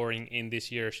in scoring in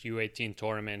this year's U18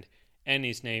 tournament, and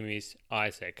his name is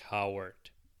Isaac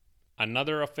Howard.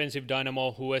 Another offensive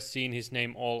dynamo who has seen his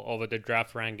name all over the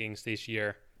draft rankings this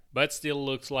year, but still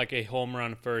looks like a home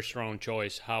run first round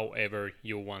choice however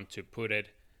you want to put it.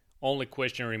 Only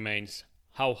question remains,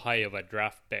 how high of a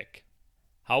draft pick?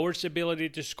 Howard's ability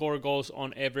to score goals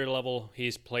on every level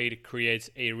he's played creates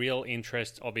a real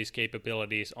interest of his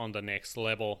capabilities on the next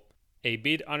level. A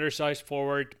bit undersized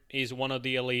forward is one of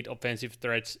the elite offensive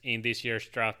threats in this year's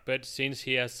draft, but since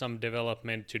he has some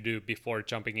development to do before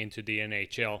jumping into the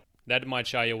NHL, that might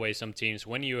shy away some teams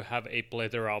when you have a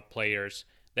plethora of players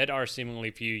that are seemingly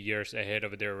few years ahead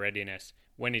of their readiness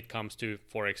when it comes to,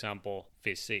 for example,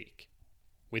 physique.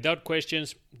 Without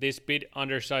questions, this bit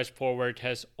undersized forward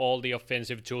has all the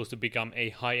offensive tools to become a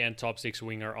high-end top 6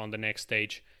 winger on the next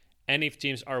stage, and if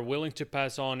teams are willing to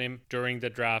pass on him during the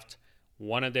draft,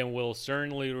 one of them will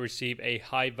certainly receive a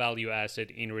high-value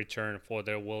asset in return for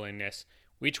their willingness,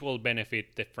 which will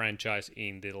benefit the franchise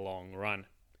in the long run.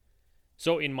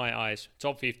 So in my eyes,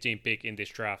 top 15 pick in this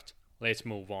draft. Let's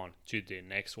move on to the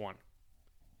next one.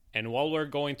 And while we're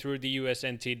going through the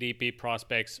USNTDP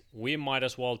prospects, we might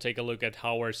as well take a look at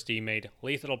Howard's teammate,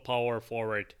 lethal power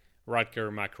forward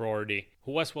Rutger McGroarty,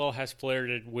 who as well has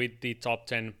flirted with the top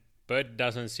 10 but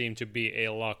doesn't seem to be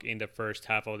a lock in the first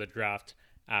half of the draft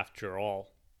after all.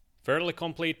 Fairly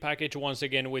complete package once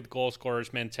again with goal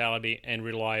scorer's mentality and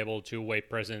reliable two-way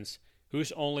presence,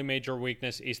 whose only major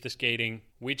weakness is the skating,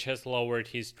 which has lowered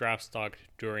his draft stock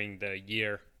during the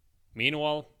year.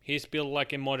 Meanwhile, he's built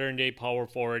like a modern-day power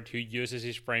forward who uses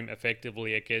his frame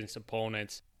effectively against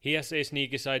opponents. He has a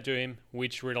sneaky side to him,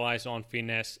 which relies on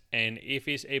finesse, and if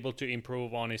he's able to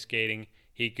improve on his skating,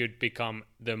 he could become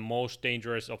the most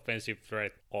dangerous offensive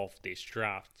threat of this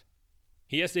draft.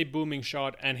 He has a booming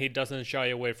shot and he doesn't shy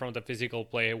away from the physical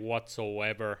play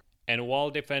whatsoever. And while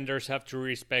defenders have to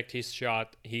respect his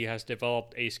shot, he has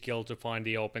developed a skill to find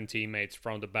the open teammates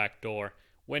from the back door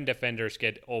when defenders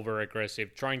get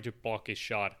over-aggressive trying to block his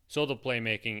shot, so the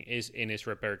playmaking is in his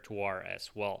repertoire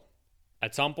as well.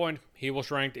 At some point, he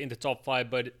was ranked in the top 5,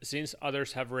 but since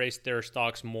others have raised their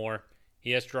stocks more,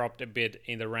 he has dropped a bit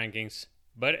in the rankings,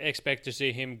 but expect to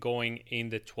see him going in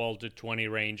the 12 to 20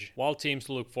 range, while teams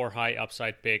look for high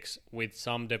upside picks with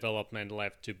some development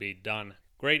left to be done.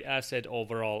 Great asset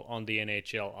overall on the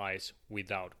NHL ice,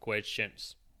 without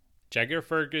questions. Jagger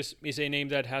Fergus is a name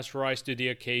that has risen to the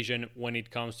occasion when it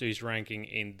comes to his ranking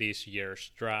in this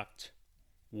year's draft.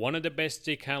 One of the best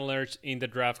stick handlers in the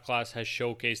draft class has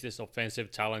showcased his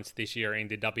offensive talents this year in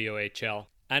the WHL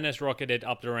and has rocketed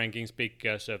up the rankings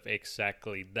because of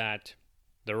exactly that.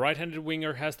 The right-handed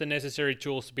winger has the necessary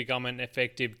tools to become an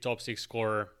effective top 6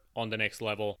 scorer on the next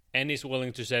level and is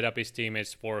willing to set up his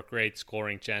teammates for great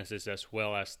scoring chances as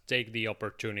well as take the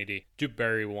opportunity to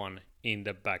bury one in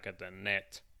the back of the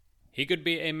net. He could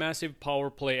be a massive power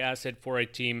play asset for a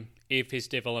team if his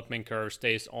development curve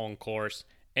stays on course,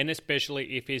 and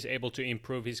especially if he's able to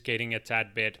improve his skating a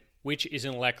tad bit, which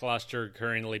isn't lackluster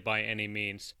currently by any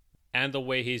means. And the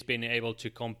way he's been able to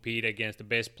compete against the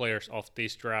best players of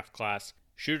this draft class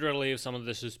should relieve some of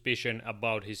the suspicion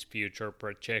about his future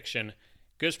projection.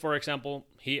 Because, for example,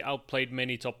 he outplayed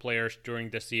many top players during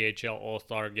the CHL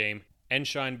All-Star game and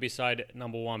shined beside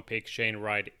number 1 pick Shane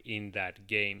Wright in that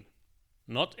game.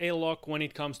 Not a lock when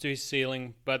it comes to his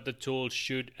ceiling, but the tools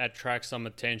should attract some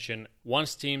attention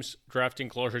once teams drafting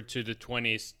closer to the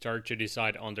 20s start to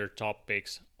decide on their top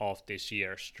picks of this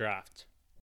year's draft.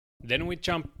 Then we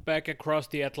jump back across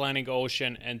the Atlantic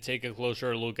Ocean and take a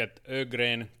closer look at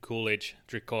Ögren, Kulich,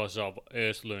 Trikosov,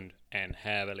 Östlund and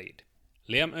Hävelid.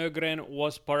 Liam Ögren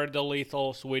was part of the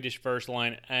lethal Swedish first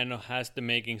line and has the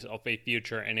makings of a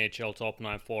future NHL top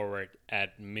 9 forward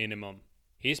at minimum.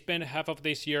 He spent half of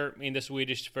this year in the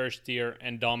Swedish first tier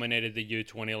and dominated the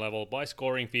U20 level by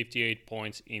scoring 58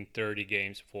 points in 30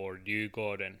 games for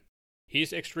Djurgården.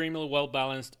 He's extremely well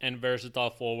balanced and versatile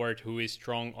forward who is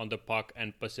strong on the puck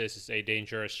and possesses a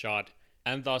dangerous shot,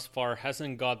 and thus far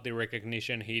hasn't got the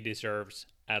recognition he deserves,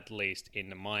 at least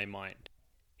in my mind.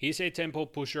 He's a tempo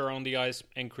pusher on the ice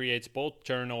and creates both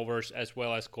turnovers as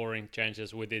well as scoring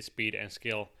chances with his speed and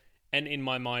skill, and in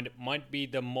my mind might be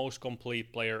the most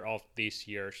complete player of this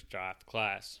year's draft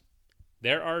class.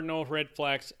 There are no red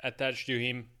flags attached to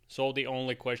him, so the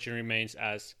only question remains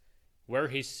as where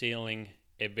his ceiling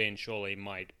eventually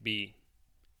might be.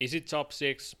 Is it top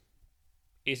 6?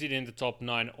 Is it in the top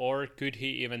 9, or could he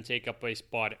even take up a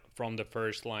spot from the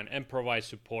first line and provide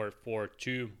support for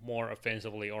 2 more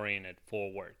offensively oriented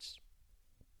forwards?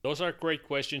 Those are great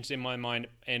questions in my mind,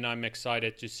 and I'm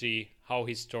excited to see how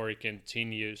his story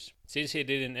continues, since he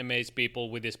didn't amaze people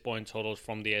with his point totals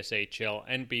from the SHL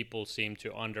and people seem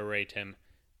to underrate him.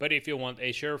 But if you want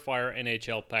a surefire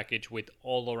NHL package with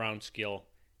all-around skill,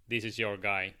 this is your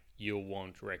guy. You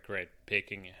won't regret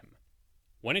picking him.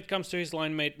 When it comes to his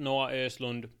line mate Noah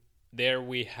Östlund, there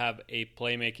we have a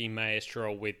playmaking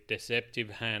maestro with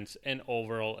deceptive hands and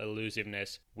overall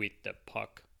elusiveness with the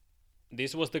puck.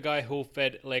 This was the guy who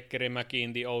fed Lekkerimäki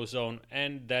in the O-zone,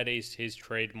 and that is his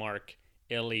trademark,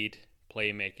 elite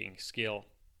playmaking skill.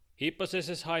 He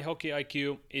possesses high hockey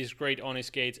IQ, is great on his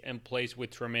skates, and plays with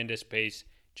tremendous pace,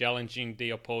 challenging the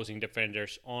opposing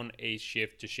defenders on a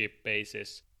shift-to-shift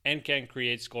basis, and can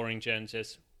create scoring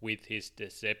chances with his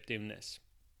deceptiveness.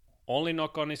 Only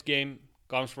knock on his game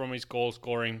comes from his goal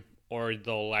scoring, or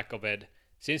the lack of it,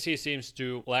 since he seems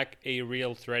to lack a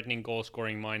real threatening goal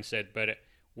scoring mindset, but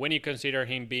when you consider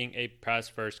him being a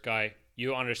pass-first guy,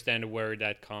 you understand where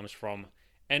that comes from.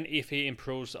 And if he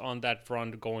improves on that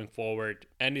front going forward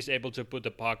and is able to put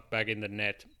the puck back in the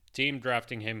net, team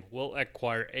drafting him will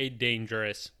acquire a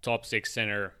dangerous top 6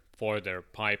 center for their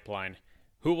pipeline,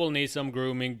 who will need some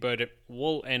grooming but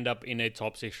will end up in a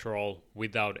top 6 role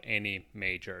without any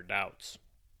major doubts.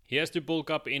 He has to bulk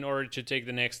up in order to take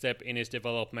the next step in his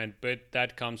development, but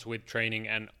that comes with training,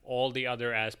 and all the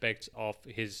other aspects of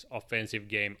his offensive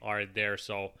game are there,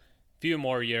 so few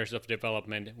more years of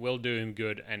development will do him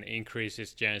good and increase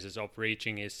his chances of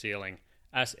reaching his ceiling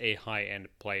as a high-end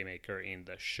playmaker in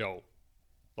the show.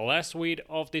 The last Swede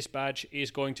of this batch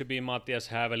is going to be Mattias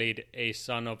Hävelid, a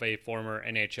son of a former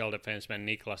NHL defenseman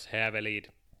Niklas Hävelid.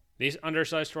 This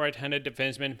undersized right-handed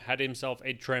defenseman had himself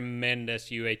a tremendous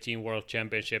U18 World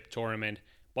Championship tournament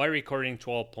by recording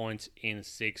 12 points in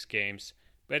 6 games,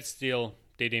 but still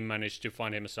didn't manage to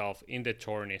find himself in the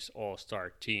tourney's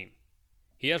All-Star team.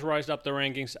 He has risen up the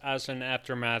rankings as an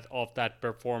aftermath of that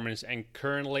performance, and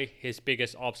currently his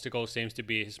biggest obstacle seems to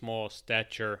be his small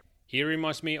stature. He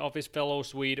reminds me of his fellow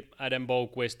Swede Adam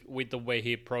Boqvist with the way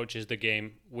he approaches the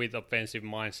game with offensive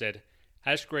mindset,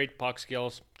 has great puck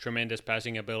skills, tremendous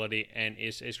passing ability, and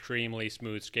is extremely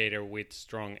smooth skater with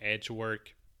strong edge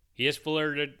work. He has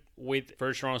flirted with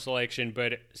first round selection,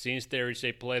 but since there is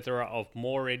a plethora of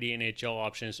more ready NHL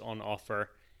options on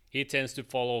offer, he tends to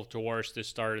follow towards the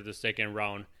start of the second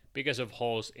round because of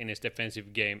holes in his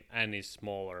defensive game and his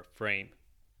smaller frame.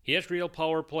 He has real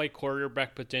power play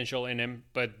quarterback potential in him,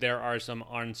 but there are some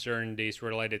uncertainties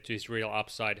related to his real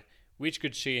upside, which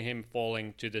could see him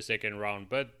falling to the second round,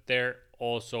 but there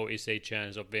also is a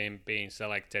chance of him being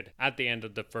selected at the end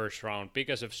of the first round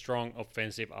because of strong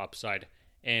offensive upside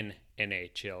and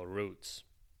NHL roots.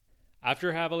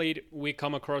 After Hävelid, we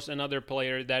come across another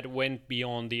player that went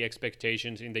beyond the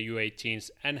expectations in the U18s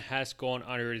and has gone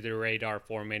under the radar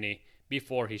for many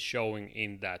before his showing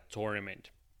in that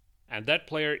tournament. And that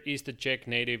player is the Czech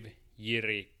native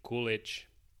Jiri Kulich.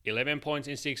 11 points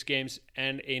in 6 games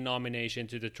and a nomination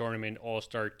to the tournament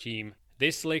All-Star team.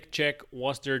 This slick Czech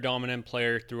was their dominant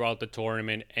player throughout the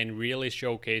tournament and really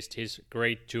showcased his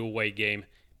great two-way game,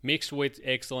 mixed with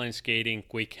excellent skating,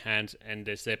 quick hands, and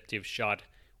deceptive shot,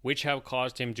 which have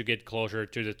caused him to get closer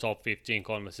to the top 15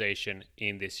 conversation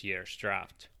in this year's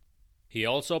draft. He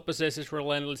also possesses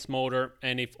relentless motor,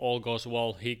 and if all goes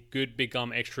well, he could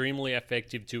become extremely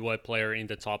effective two-way player in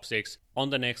the top 6 on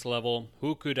the next level,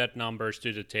 who could add numbers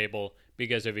to the table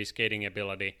because of his skating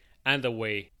ability and the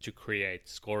way to create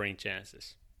scoring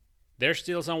chances. There's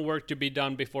still some work to be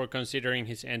done before considering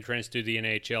his entrance to the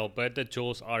NHL, but the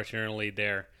tools are certainly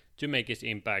there to make his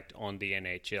impact on the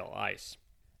NHL ice.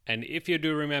 And if you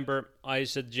do remember, I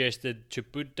suggested to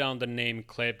put down the name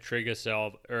Gleb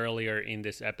Trigasov earlier in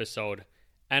this episode,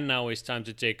 and now it's time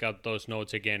to take out those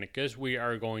notes again, because we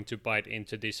are going to bite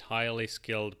into this highly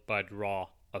skilled but raw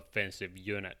offensive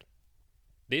unit.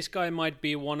 This guy might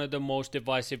be one of the most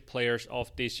divisive players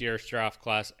of this year's draft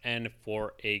class, and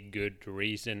for a good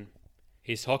reason.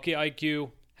 His hockey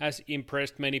IQ has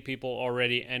impressed many people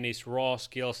already, and his raw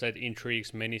skill set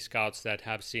intrigues many scouts that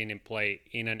have seen him play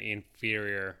in an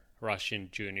inferior Russian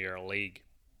junior league.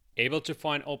 Able to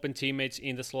find open teammates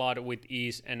in the slot with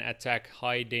ease and attack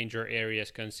high danger areas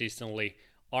consistently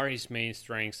are his main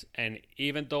strengths, and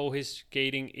even though his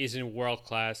skating isn't world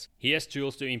class, he has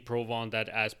tools to improve on that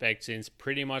aspect, since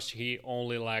pretty much he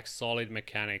only lacks solid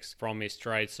mechanics from his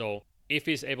stride, so if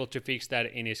he's able to fix that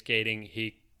in his skating,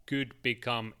 he could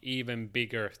become even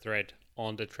bigger threat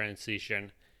on the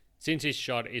transition, since his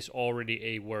shot is already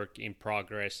a work in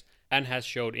progress, and has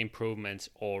showed improvements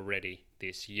already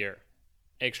this year.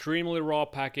 Extremely raw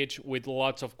package with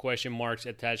lots of question marks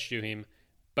attached to him,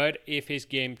 but if his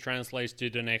game translates to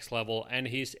the next level and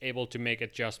he's able to make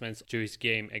adjustments to his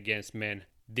game against men,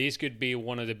 this could be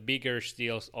one of the bigger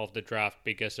steals of the draft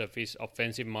because of his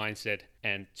offensive mindset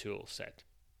and tool set.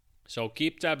 So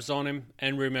keep tabs on him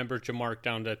and remember to mark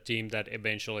down the team that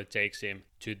eventually takes him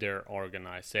to their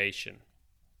organization.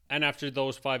 And after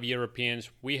those 5 Europeans,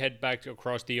 we head back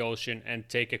across the ocean and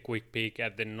take a quick peek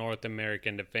at the North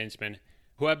American defensemen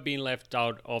who have been left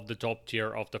out of the top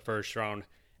tier of the first round.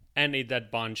 And in that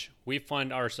bunch, we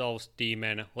find ourselves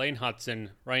D-men Lane Hutson,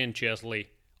 Ryan Chesley,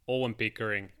 Owen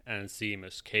Pickering, and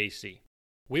Seamus Casey.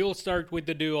 We will start with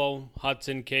the duo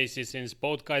Hudson-Casey since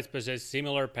both guys possess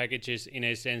similar packages in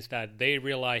a sense that they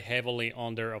rely heavily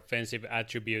on their offensive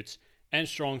attributes and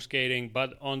strong skating,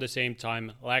 but on the same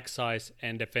time lack size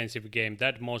and defensive game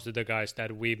that most of the guys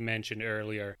that we've mentioned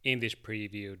earlier in this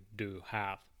preview do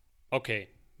have. Okay,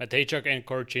 Matejchuk and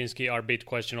Korchinski are a bit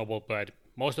questionable, but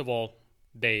most of all,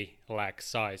 they lack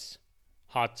size.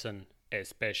 Hudson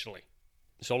especially.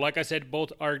 So like I said,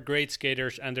 both are great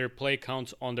skaters and their play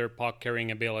counts on their puck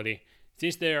carrying ability,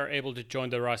 since they are able to join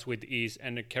the rush with ease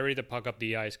and carry the puck up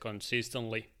the ice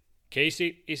consistently.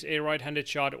 Casey is a right-handed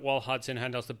shot while Hudson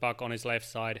handles the puck on his left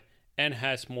side and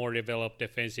has more developed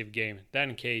defensive game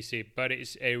than Casey, but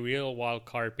is a real wild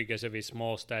card because of his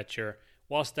small stature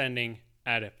while standing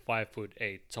at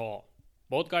 5'8" tall.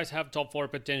 Both guys have top 4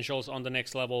 potentials on the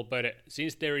next level, but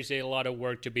since there is a lot of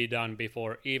work to be done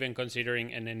before even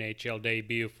considering an NHL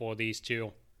debut for these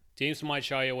two, teams might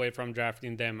shy away from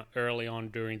drafting them early on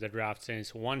during the draft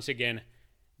since, once again,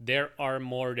 there are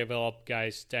more developed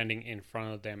guys standing in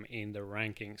front of them in the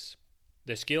rankings.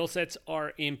 The skill sets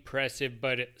are impressive,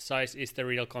 but size is the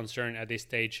real concern at this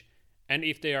stage, and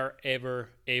if they are ever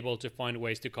able to find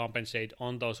ways to compensate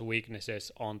on those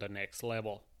weaknesses on the next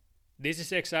level. This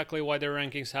is exactly why their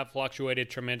rankings have fluctuated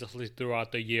tremendously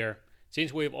throughout the year,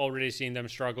 since we've already seen them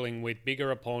struggling with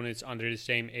bigger opponents under the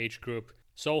same age group,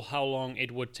 so how long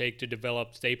it would take to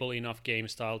develop stable enough game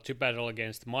style to battle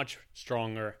against much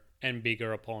stronger and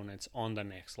bigger opponents on the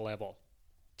next level.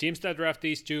 Teams that draft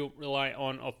these two rely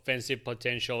on offensive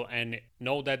potential and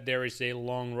know that there is a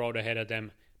long road ahead of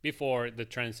them before the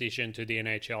transition to the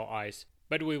NHL ice.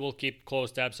 But we will keep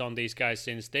close tabs on these guys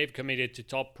since they've committed to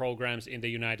top programs in the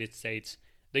United States,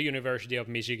 the University of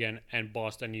Michigan and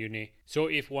Boston Uni. So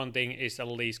if one thing is at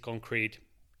least concrete,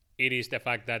 it is the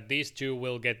fact that these two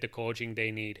will get the coaching they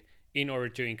need in order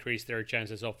to increase their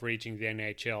chances of reaching the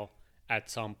NHL at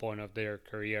some point of their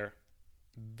career.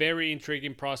 Very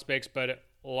intriguing prospects, but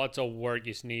lots of work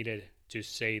is needed to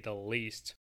say the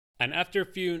least. And after a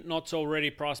few not so ready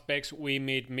prospects, we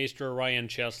meet Mr. Ryan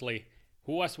Chesley,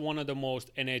 who has one of the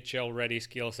most NHL-ready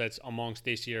skill sets amongst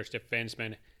this year's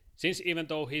defensemen, since even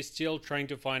though he's still trying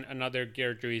to find another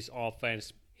gear to his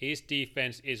offense, his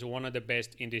defense is one of the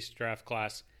best in this draft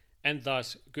class, and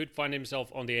thus could find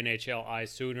himself on the NHL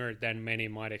ice sooner than many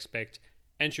might expect,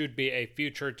 and should be a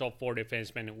future top 4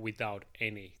 defenseman without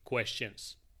any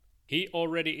questions. He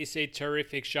already is a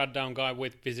terrific shutdown guy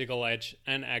with physical edge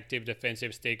and active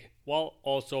defensive stick, while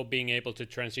also being able to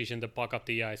transition the puck up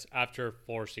the ice after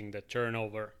forcing the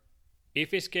turnover.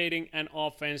 If his skating and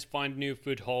offense find new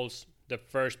footholds, the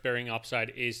first pairing upside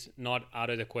is not out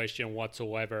of the question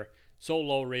whatsoever, so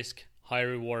low risk, high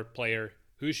reward player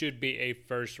who should be a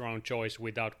first round choice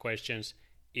without questions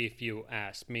if you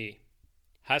ask me.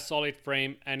 Has solid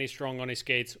frame and is strong on his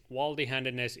skates, while the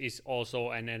handedness is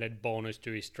also an added bonus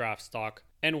to his draft stock,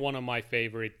 and one of my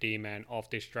favorite D-men of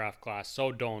this draft class,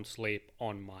 so don't sleep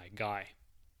on my guy.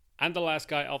 And the last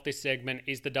guy of this segment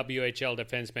is the WHL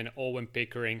defenseman Owen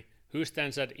Pickering, who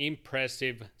stands at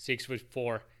impressive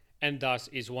 6'4" and thus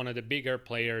is one of the bigger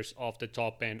players of the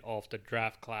top end of the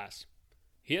draft class.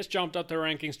 He has jumped up the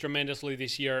rankings tremendously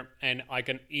this year, and I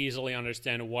can easily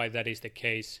understand why that is the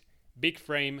case. Big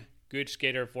frame, good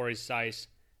skater for his size,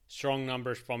 strong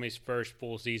numbers from his first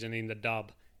full season in the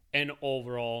dub, and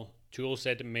overall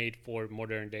toolset made for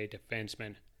modern day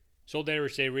defensemen. So there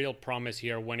is a real promise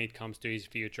here when it comes to his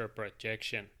future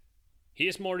projection. He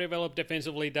is more developed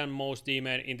defensively than most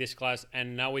D-men in this class,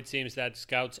 and now it seems that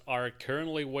scouts are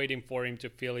currently waiting for him to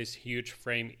fill his huge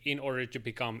frame in order to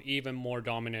become even more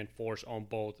dominant force on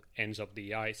both ends of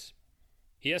the ice.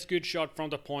 He has good shot from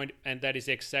the point, and that is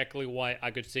exactly why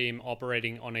I could see him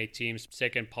operating on a team's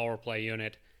second power play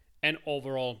unit, and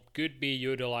overall could be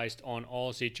utilized on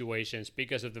all situations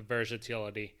because of the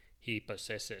versatility he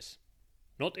possesses.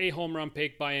 Not a home run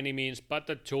pick by any means, but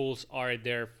the tools are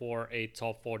there for a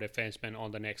top 4 defenseman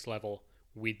on the next level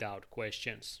without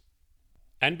questions.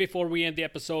 And before we end the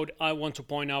episode, I want to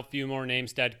point out a few more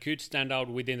names that could stand out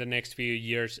within the next few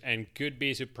years and could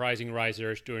be surprising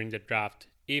risers during the draft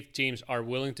if teams are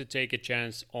willing to take a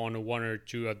chance on one or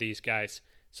two of these guys.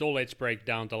 So let's break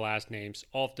down the last names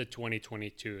of the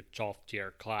 2022 top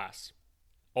tier class.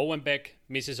 Owen Beck,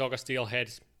 Mississauga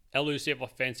Steelheads, elusive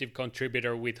offensive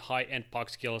contributor with high-end puck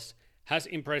skills, has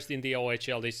impressed in the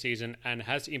OHL this season and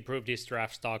has improved his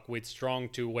draft stock with strong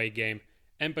two-way game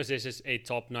and possesses a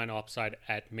top 9 upside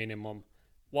at minimum,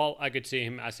 while I could see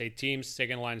him as a team's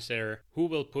second line setter who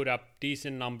will put up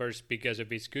decent numbers because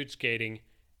of his good skating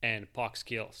and puck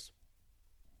skills.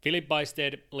 Philip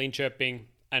Bystedt, Linköping,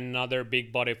 another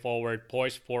big body forward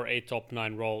poised for a top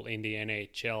 9 role in the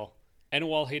NHL. And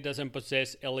while he doesn't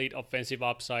possess elite offensive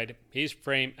upside, his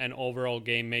frame and overall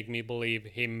game make me believe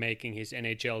him making his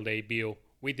NHL debut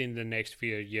within the next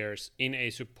few years in a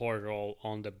support role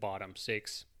on the bottom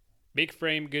 6. Big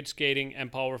frame, good skating,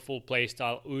 and powerful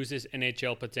playstyle oozes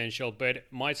NHL potential, but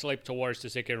might slip towards the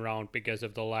second round because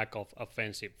of the lack of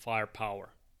offensive firepower.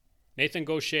 Nathan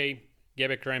Gaucher,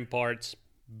 Quebec Remparts,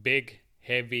 big,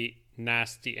 heavy,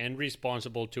 nasty, and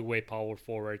responsible two-way power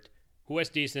forward who has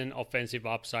decent offensive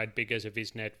upside because of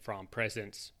his net front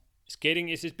presence. Skating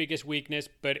is his biggest weakness,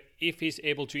 but if he's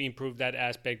able to improve that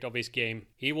aspect of his game,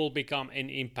 he will become an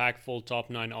impactful top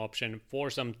 9 option for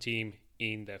some team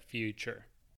in the future.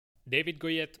 David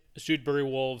Goyette, Sudbury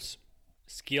Wolves,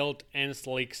 skilled and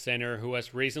slick center who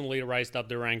has recently rised up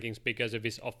the rankings because of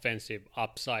his offensive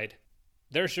upside.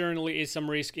 There certainly is some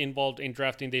risk involved in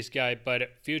drafting this guy,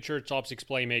 but future top 6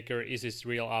 playmaker is his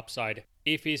real upside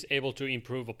if he's able to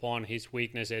improve upon his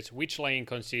weaknesses, which lay in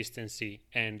consistency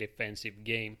and defensive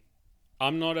game.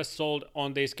 I'm not as sold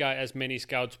on this guy as many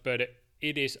scouts, but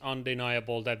it is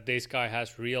undeniable that this guy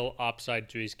has real upside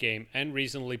to his game and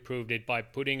recently proved it by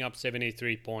putting up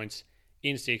 73 points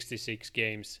in 66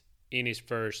 games in his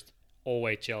first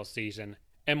OHL season.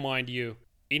 And mind you,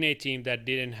 in a team that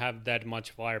didn't have that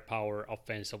much firepower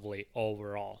offensively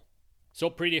overall. So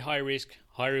pretty high risk,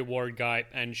 high reward guy,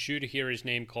 and should hear his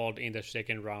name called in the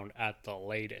second round at the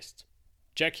latest.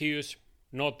 Jack Hughes,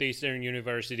 Northeastern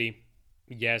University.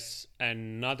 Yes,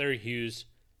 another Hughes,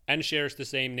 and shares the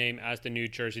same name as the New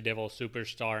Jersey Devils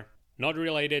superstar. Not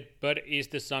related, but is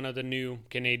the son of the new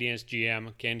Canadiens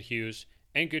GM, Kent Hughes,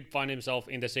 and could find himself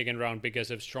in the second round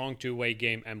because of strong two-way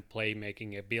game and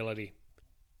playmaking ability.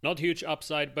 Not huge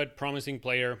upside, but promising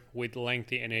player with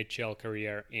lengthy NHL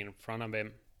career in front of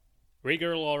him.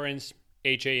 Rieger Lawrence,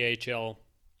 HAHL,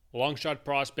 long shot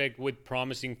prospect with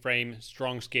promising frame,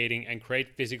 strong skating, and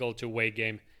great physical two-way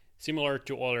game, similar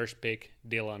to Oilers pick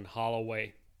Dylan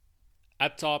Holloway.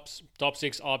 At tops, top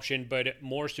 6 option, but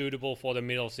more suitable for the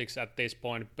middle 6 at this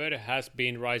point, but has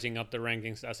been rising up the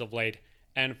rankings as of late,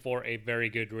 and for a very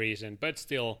good reason. But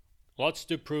still, lots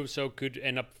to prove, so could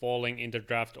end up falling in the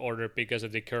draft order because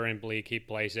of the current league he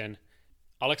plays in.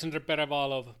 Alexander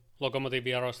Perevalov, Lokomotiv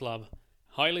Yaroslav,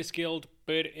 highly skilled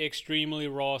but extremely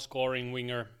raw scoring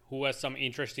winger who has some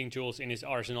interesting tools in his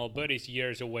arsenal but is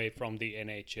years away from the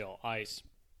NHL ice.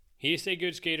 He is a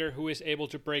good skater who is able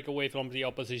to break away from the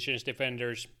opposition's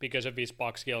defenders because of his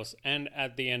puck skills, and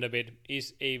at the end of it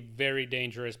is a very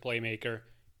dangerous playmaker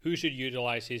who should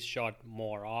utilize his shot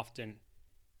more often.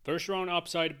 First round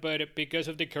upside, but because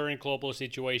of the current global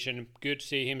situation, could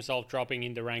see himself dropping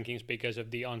in the rankings because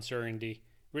of the uncertainty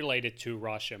related to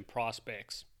Russian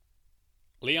prospects.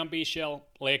 Liam Bichel,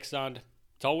 Leksand,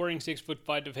 towering 6'5"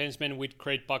 defenseman with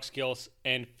great puck skills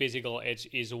and physical edge,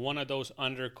 is one of those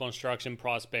under construction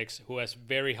prospects who has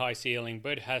very high ceiling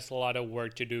but has a lot of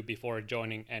work to do before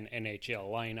joining an NHL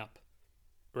lineup.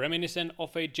 Reminiscent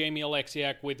of a Jamie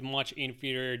Alexiak with much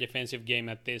inferior defensive game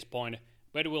at this point,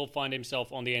 but will find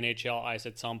himself on the NHL ice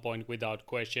at some point without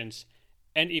questions.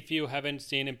 And if you haven't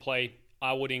seen him play,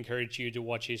 I would encourage you to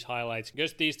watch his highlights,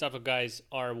 because these type of guys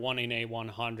are 1 in a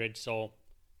 100, so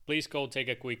please go take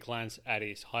a quick glance at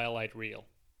his highlight reel.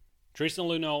 Tristan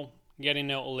Luneau, getting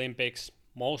the Olympics,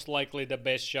 most likely the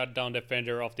best shutdown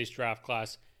defender of this draft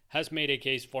class, has made a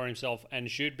case for himself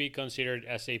and should be considered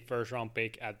as a first-round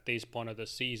pick at this point of the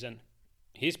season.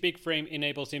 His big frame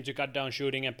enables him to cut down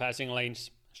shooting and passing lanes.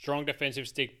 Strong defensive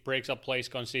stick breaks up plays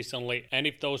consistently, and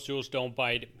if those tools don't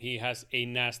bite, he has a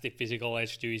nasty physical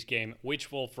edge to his game,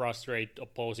 which will frustrate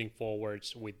opposing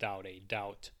forwards without a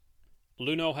doubt.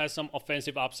 Luneau has some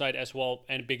offensive upside as well,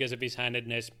 and because of his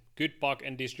handedness, good puck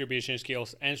and distribution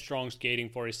skills, and strong skating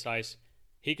for his size,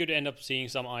 he could end up seeing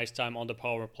some ice time on the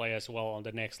power play as well on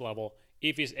the next level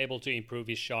if he's able to improve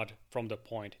his shot from the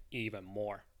point even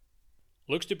more.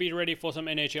 Looks to be ready for some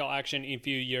NHL action in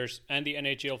few years, and the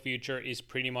NHL future is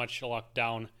pretty much locked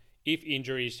down if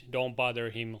injuries don't bother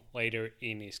him later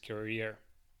in his career.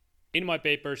 In my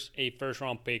papers, a first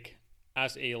round pick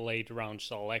as a late round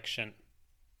selection.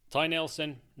 Ty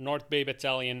Nelson, North Bay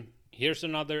Battalion. Here's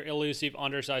another elusive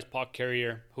undersized puck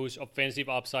carrier whose offensive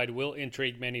upside will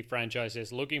intrigue many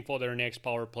franchises looking for their next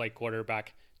power play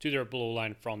quarterback to their blue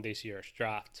line from this year's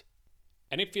draft.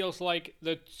 And it feels like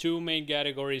the two main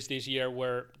categories this year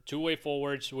were two-way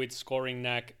forwards with scoring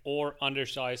knack or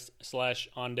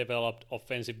undersized/undeveloped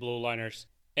offensive blue liners.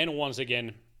 And once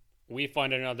again, we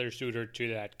find another suitor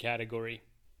to that category.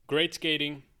 Great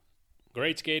skating,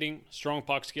 strong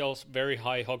puck skills, very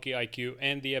high hockey IQ,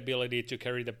 and the ability to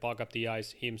carry the puck up the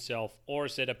ice himself or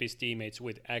set up his teammates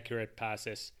with accurate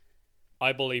passes.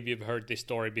 I believe you've heard this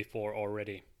story before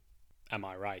already. Am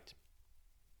I right?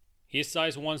 His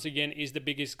size once again is the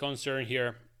biggest concern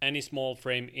here, and his small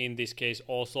frame in this case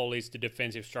also leads to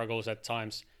defensive struggles at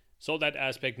times, so that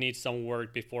aspect needs some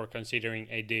work before considering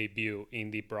a debut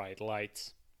in the bright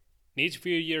lights. Needs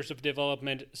few years of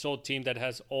development, so a team that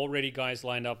has already guys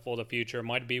lined up for the future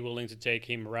might be willing to take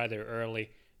him rather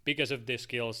early because of the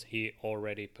skills he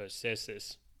already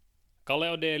possesses.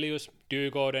 Kalle Odelius,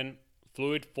 Djurgården,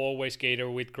 fluid four-way skater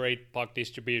with great puck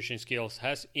distribution skills,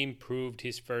 has improved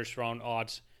his first round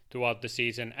odds throughout the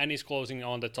season and is closing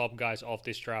on the top guys of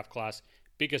this draft class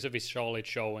because of his solid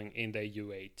showing in the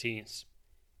U18s.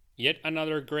 Yet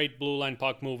another great blue line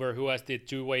puck mover who has the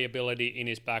two-way ability in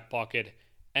his back pocket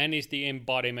and is the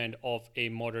embodiment of a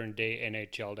modern-day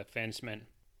NHL defenseman.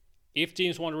 If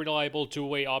teams want a reliable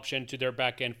two-way option to their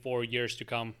back end for years to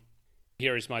come,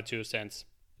 here is my 2 cents.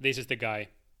 This is the guy,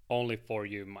 only for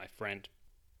you, my friend.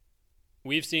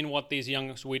 We've seen what these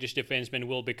young Swedish defensemen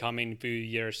will become in a few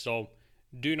years, so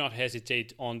do not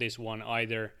hesitate on this one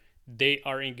either. They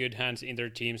are in good hands in their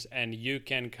teams, and you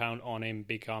can count on him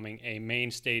becoming a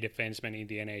mainstay defenseman in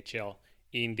the NHL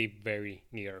in the very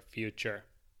near future.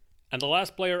 And the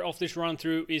last player of this run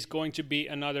through is going to be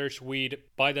another Swede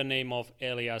by the name of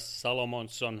Elias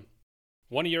Salomonsson.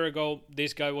 1 year ago,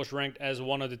 this guy was ranked as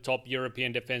one of the top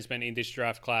European defensemen in this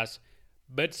draft class,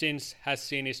 but since has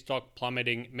seen his stock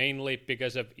plummeting mainly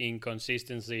because of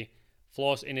inconsistency,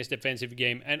 flaws in his defensive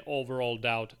game, and overall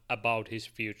doubt about his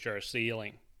future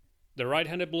ceiling. The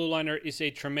right-handed blue liner is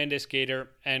a tremendous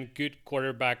skater and good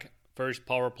quarterback first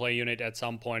power play unit at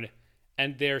some point,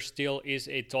 and there still is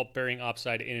a top pairing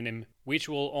upside in him, which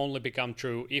will only become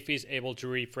true if he's able to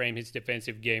reframe his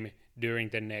defensive game during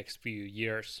the next few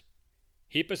years.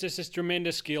 He possesses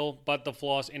tremendous skill, but the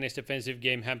flaws in his defensive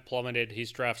game have plummeted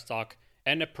his draft stock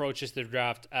and approaches the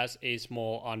draft as a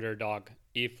small underdog,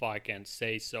 if I can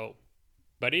say so.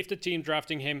 But if the team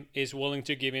drafting him is willing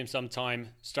to give him some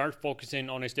time, start focusing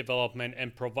on his development,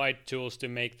 and provide tools to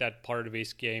make that part of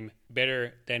his game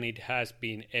better than it has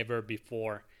been ever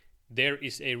before, there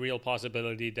is a real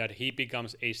possibility that he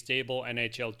becomes a stable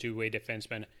NHL two-way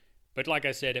defenseman. But like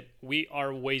I said, we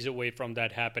are ways away from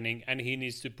that happening, and he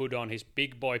needs to put on his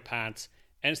big boy pants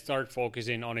and start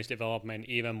focusing on his development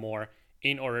even more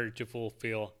in order to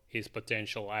fulfill his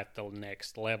potential at the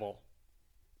next level.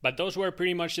 But those were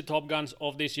pretty much the top guns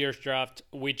of this year's draft,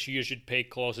 which you should pay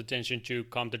close attention to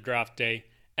come the draft day.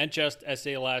 And just as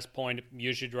a last point,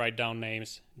 you should write down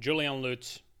names: Julian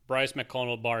Lutz, Bryce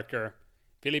McConnell-Barker,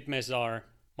 Philippe Mézard,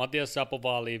 Matthias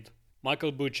Sapovaliv,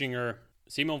 Michael Buchinger,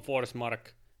 Simon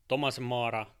Forsmark, Thomas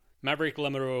Mara, Maverick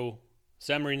Lemereau,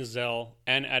 Sam Rinzel,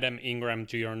 and Adam Ingram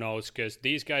to your notes, because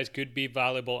these guys could be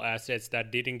valuable assets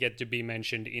that didn't get to be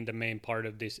mentioned in the main part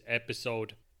of this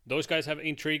episode. Those guys have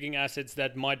intriguing assets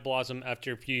that might blossom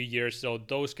after a few years, so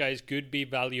those guys could be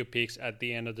value picks at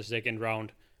the end of the second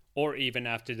round, or even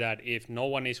after that if no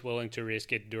one is willing to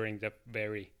risk it during the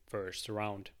very first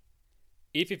round.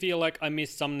 If you feel like I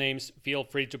missed some names, feel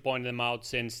free to point them out,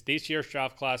 since this year's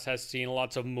draft class has seen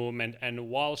lots of movement, and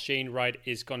while Shane Wright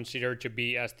is considered to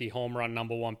be as the home run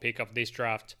number one pick of this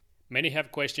draft, many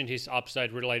have questioned his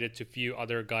upside related to few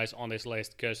other guys on this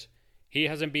list, because he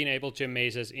hasn't been able to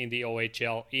amaze us in the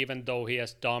OHL, even though he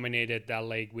has dominated that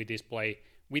league with his play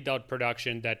without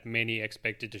production that many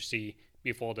expected to see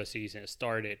before the season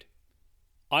started.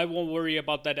 I won't worry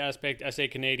about that aspect as a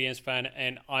Canadiens fan,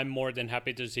 and I'm more than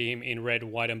happy to see him in red,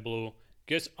 white and blue,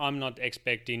 because I'm not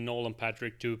expecting Nolan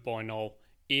Patrick 2.0,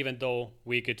 even though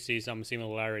we could see some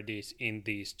similarities in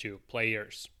these two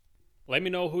players. Let me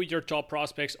know who your top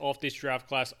prospects of this draft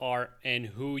class are and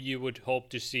who you would hope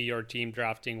to see your team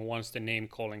drafting once the name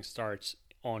calling starts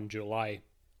on July.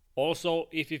 Also,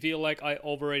 if you feel like I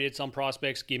overrated some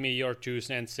prospects, give me your 2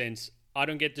 cents, since I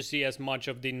don't get to see as much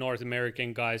of the North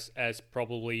American guys as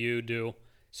probably you do.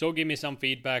 So give me some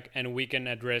feedback and we can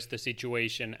address the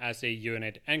situation as a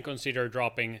unit and consider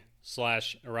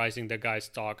dropping/rising the guy's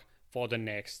stock for the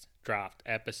next draft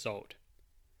episode.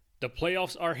 The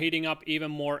playoffs are heating up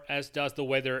even more, as does the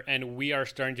weather, and we are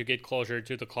starting to get closer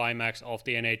to the climax of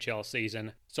the NHL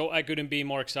season. So I couldn't be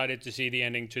more excited to see the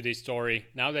ending to this story,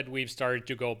 now that we've started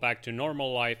to go back to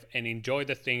normal life and enjoy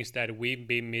the things that we've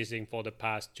been missing for the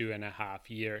past 2.5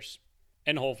 years.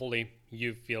 And hopefully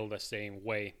you feel the same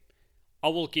way. I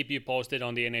will keep you posted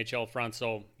on the NHL front,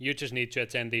 so you just need to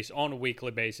attend these on a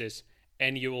weekly basis,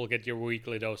 and you will get your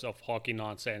weekly dose of hockey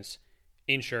nonsense,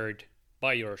 insured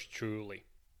by yours truly.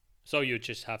 So you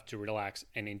just have to relax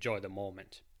and enjoy the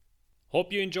moment.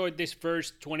 Hope you enjoyed this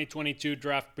first 2022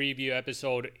 draft preview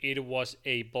episode. It was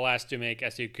a blast to make,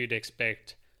 as you could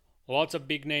expect. Lots of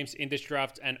big names in this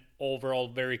draft and overall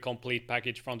very complete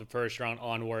package from the first round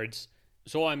onwards.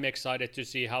 So I'm excited to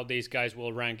see how these guys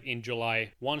will rank in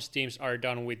July once teams are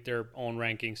done with their own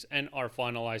rankings and are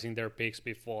finalizing their picks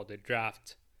before the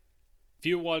draft.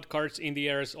 Few wildcards in the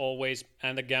air as always,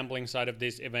 and the gambling side of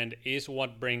this event is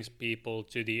what brings people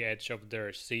to the edge of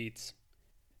their seats.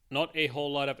 Not a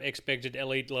whole lot of expected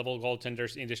elite level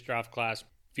goaltenders in this draft class.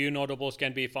 Few notables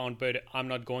can be found, but I'm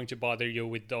not going to bother you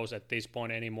with those at this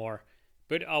point anymore.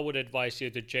 But I would advise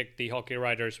you to check the Hockey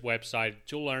Writers website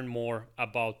to learn more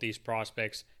about these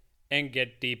prospects and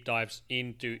get deep dives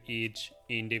into each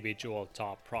individual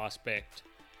top prospect.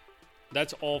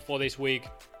 That's all for this week.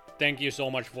 Thank you so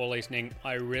much for listening.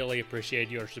 I really appreciate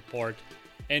your support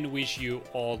and wish you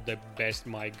all the best,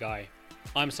 my guy.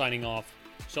 I'm signing off,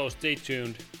 so stay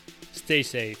tuned, stay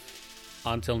safe.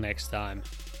 Until next time.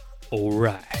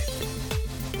 Alright.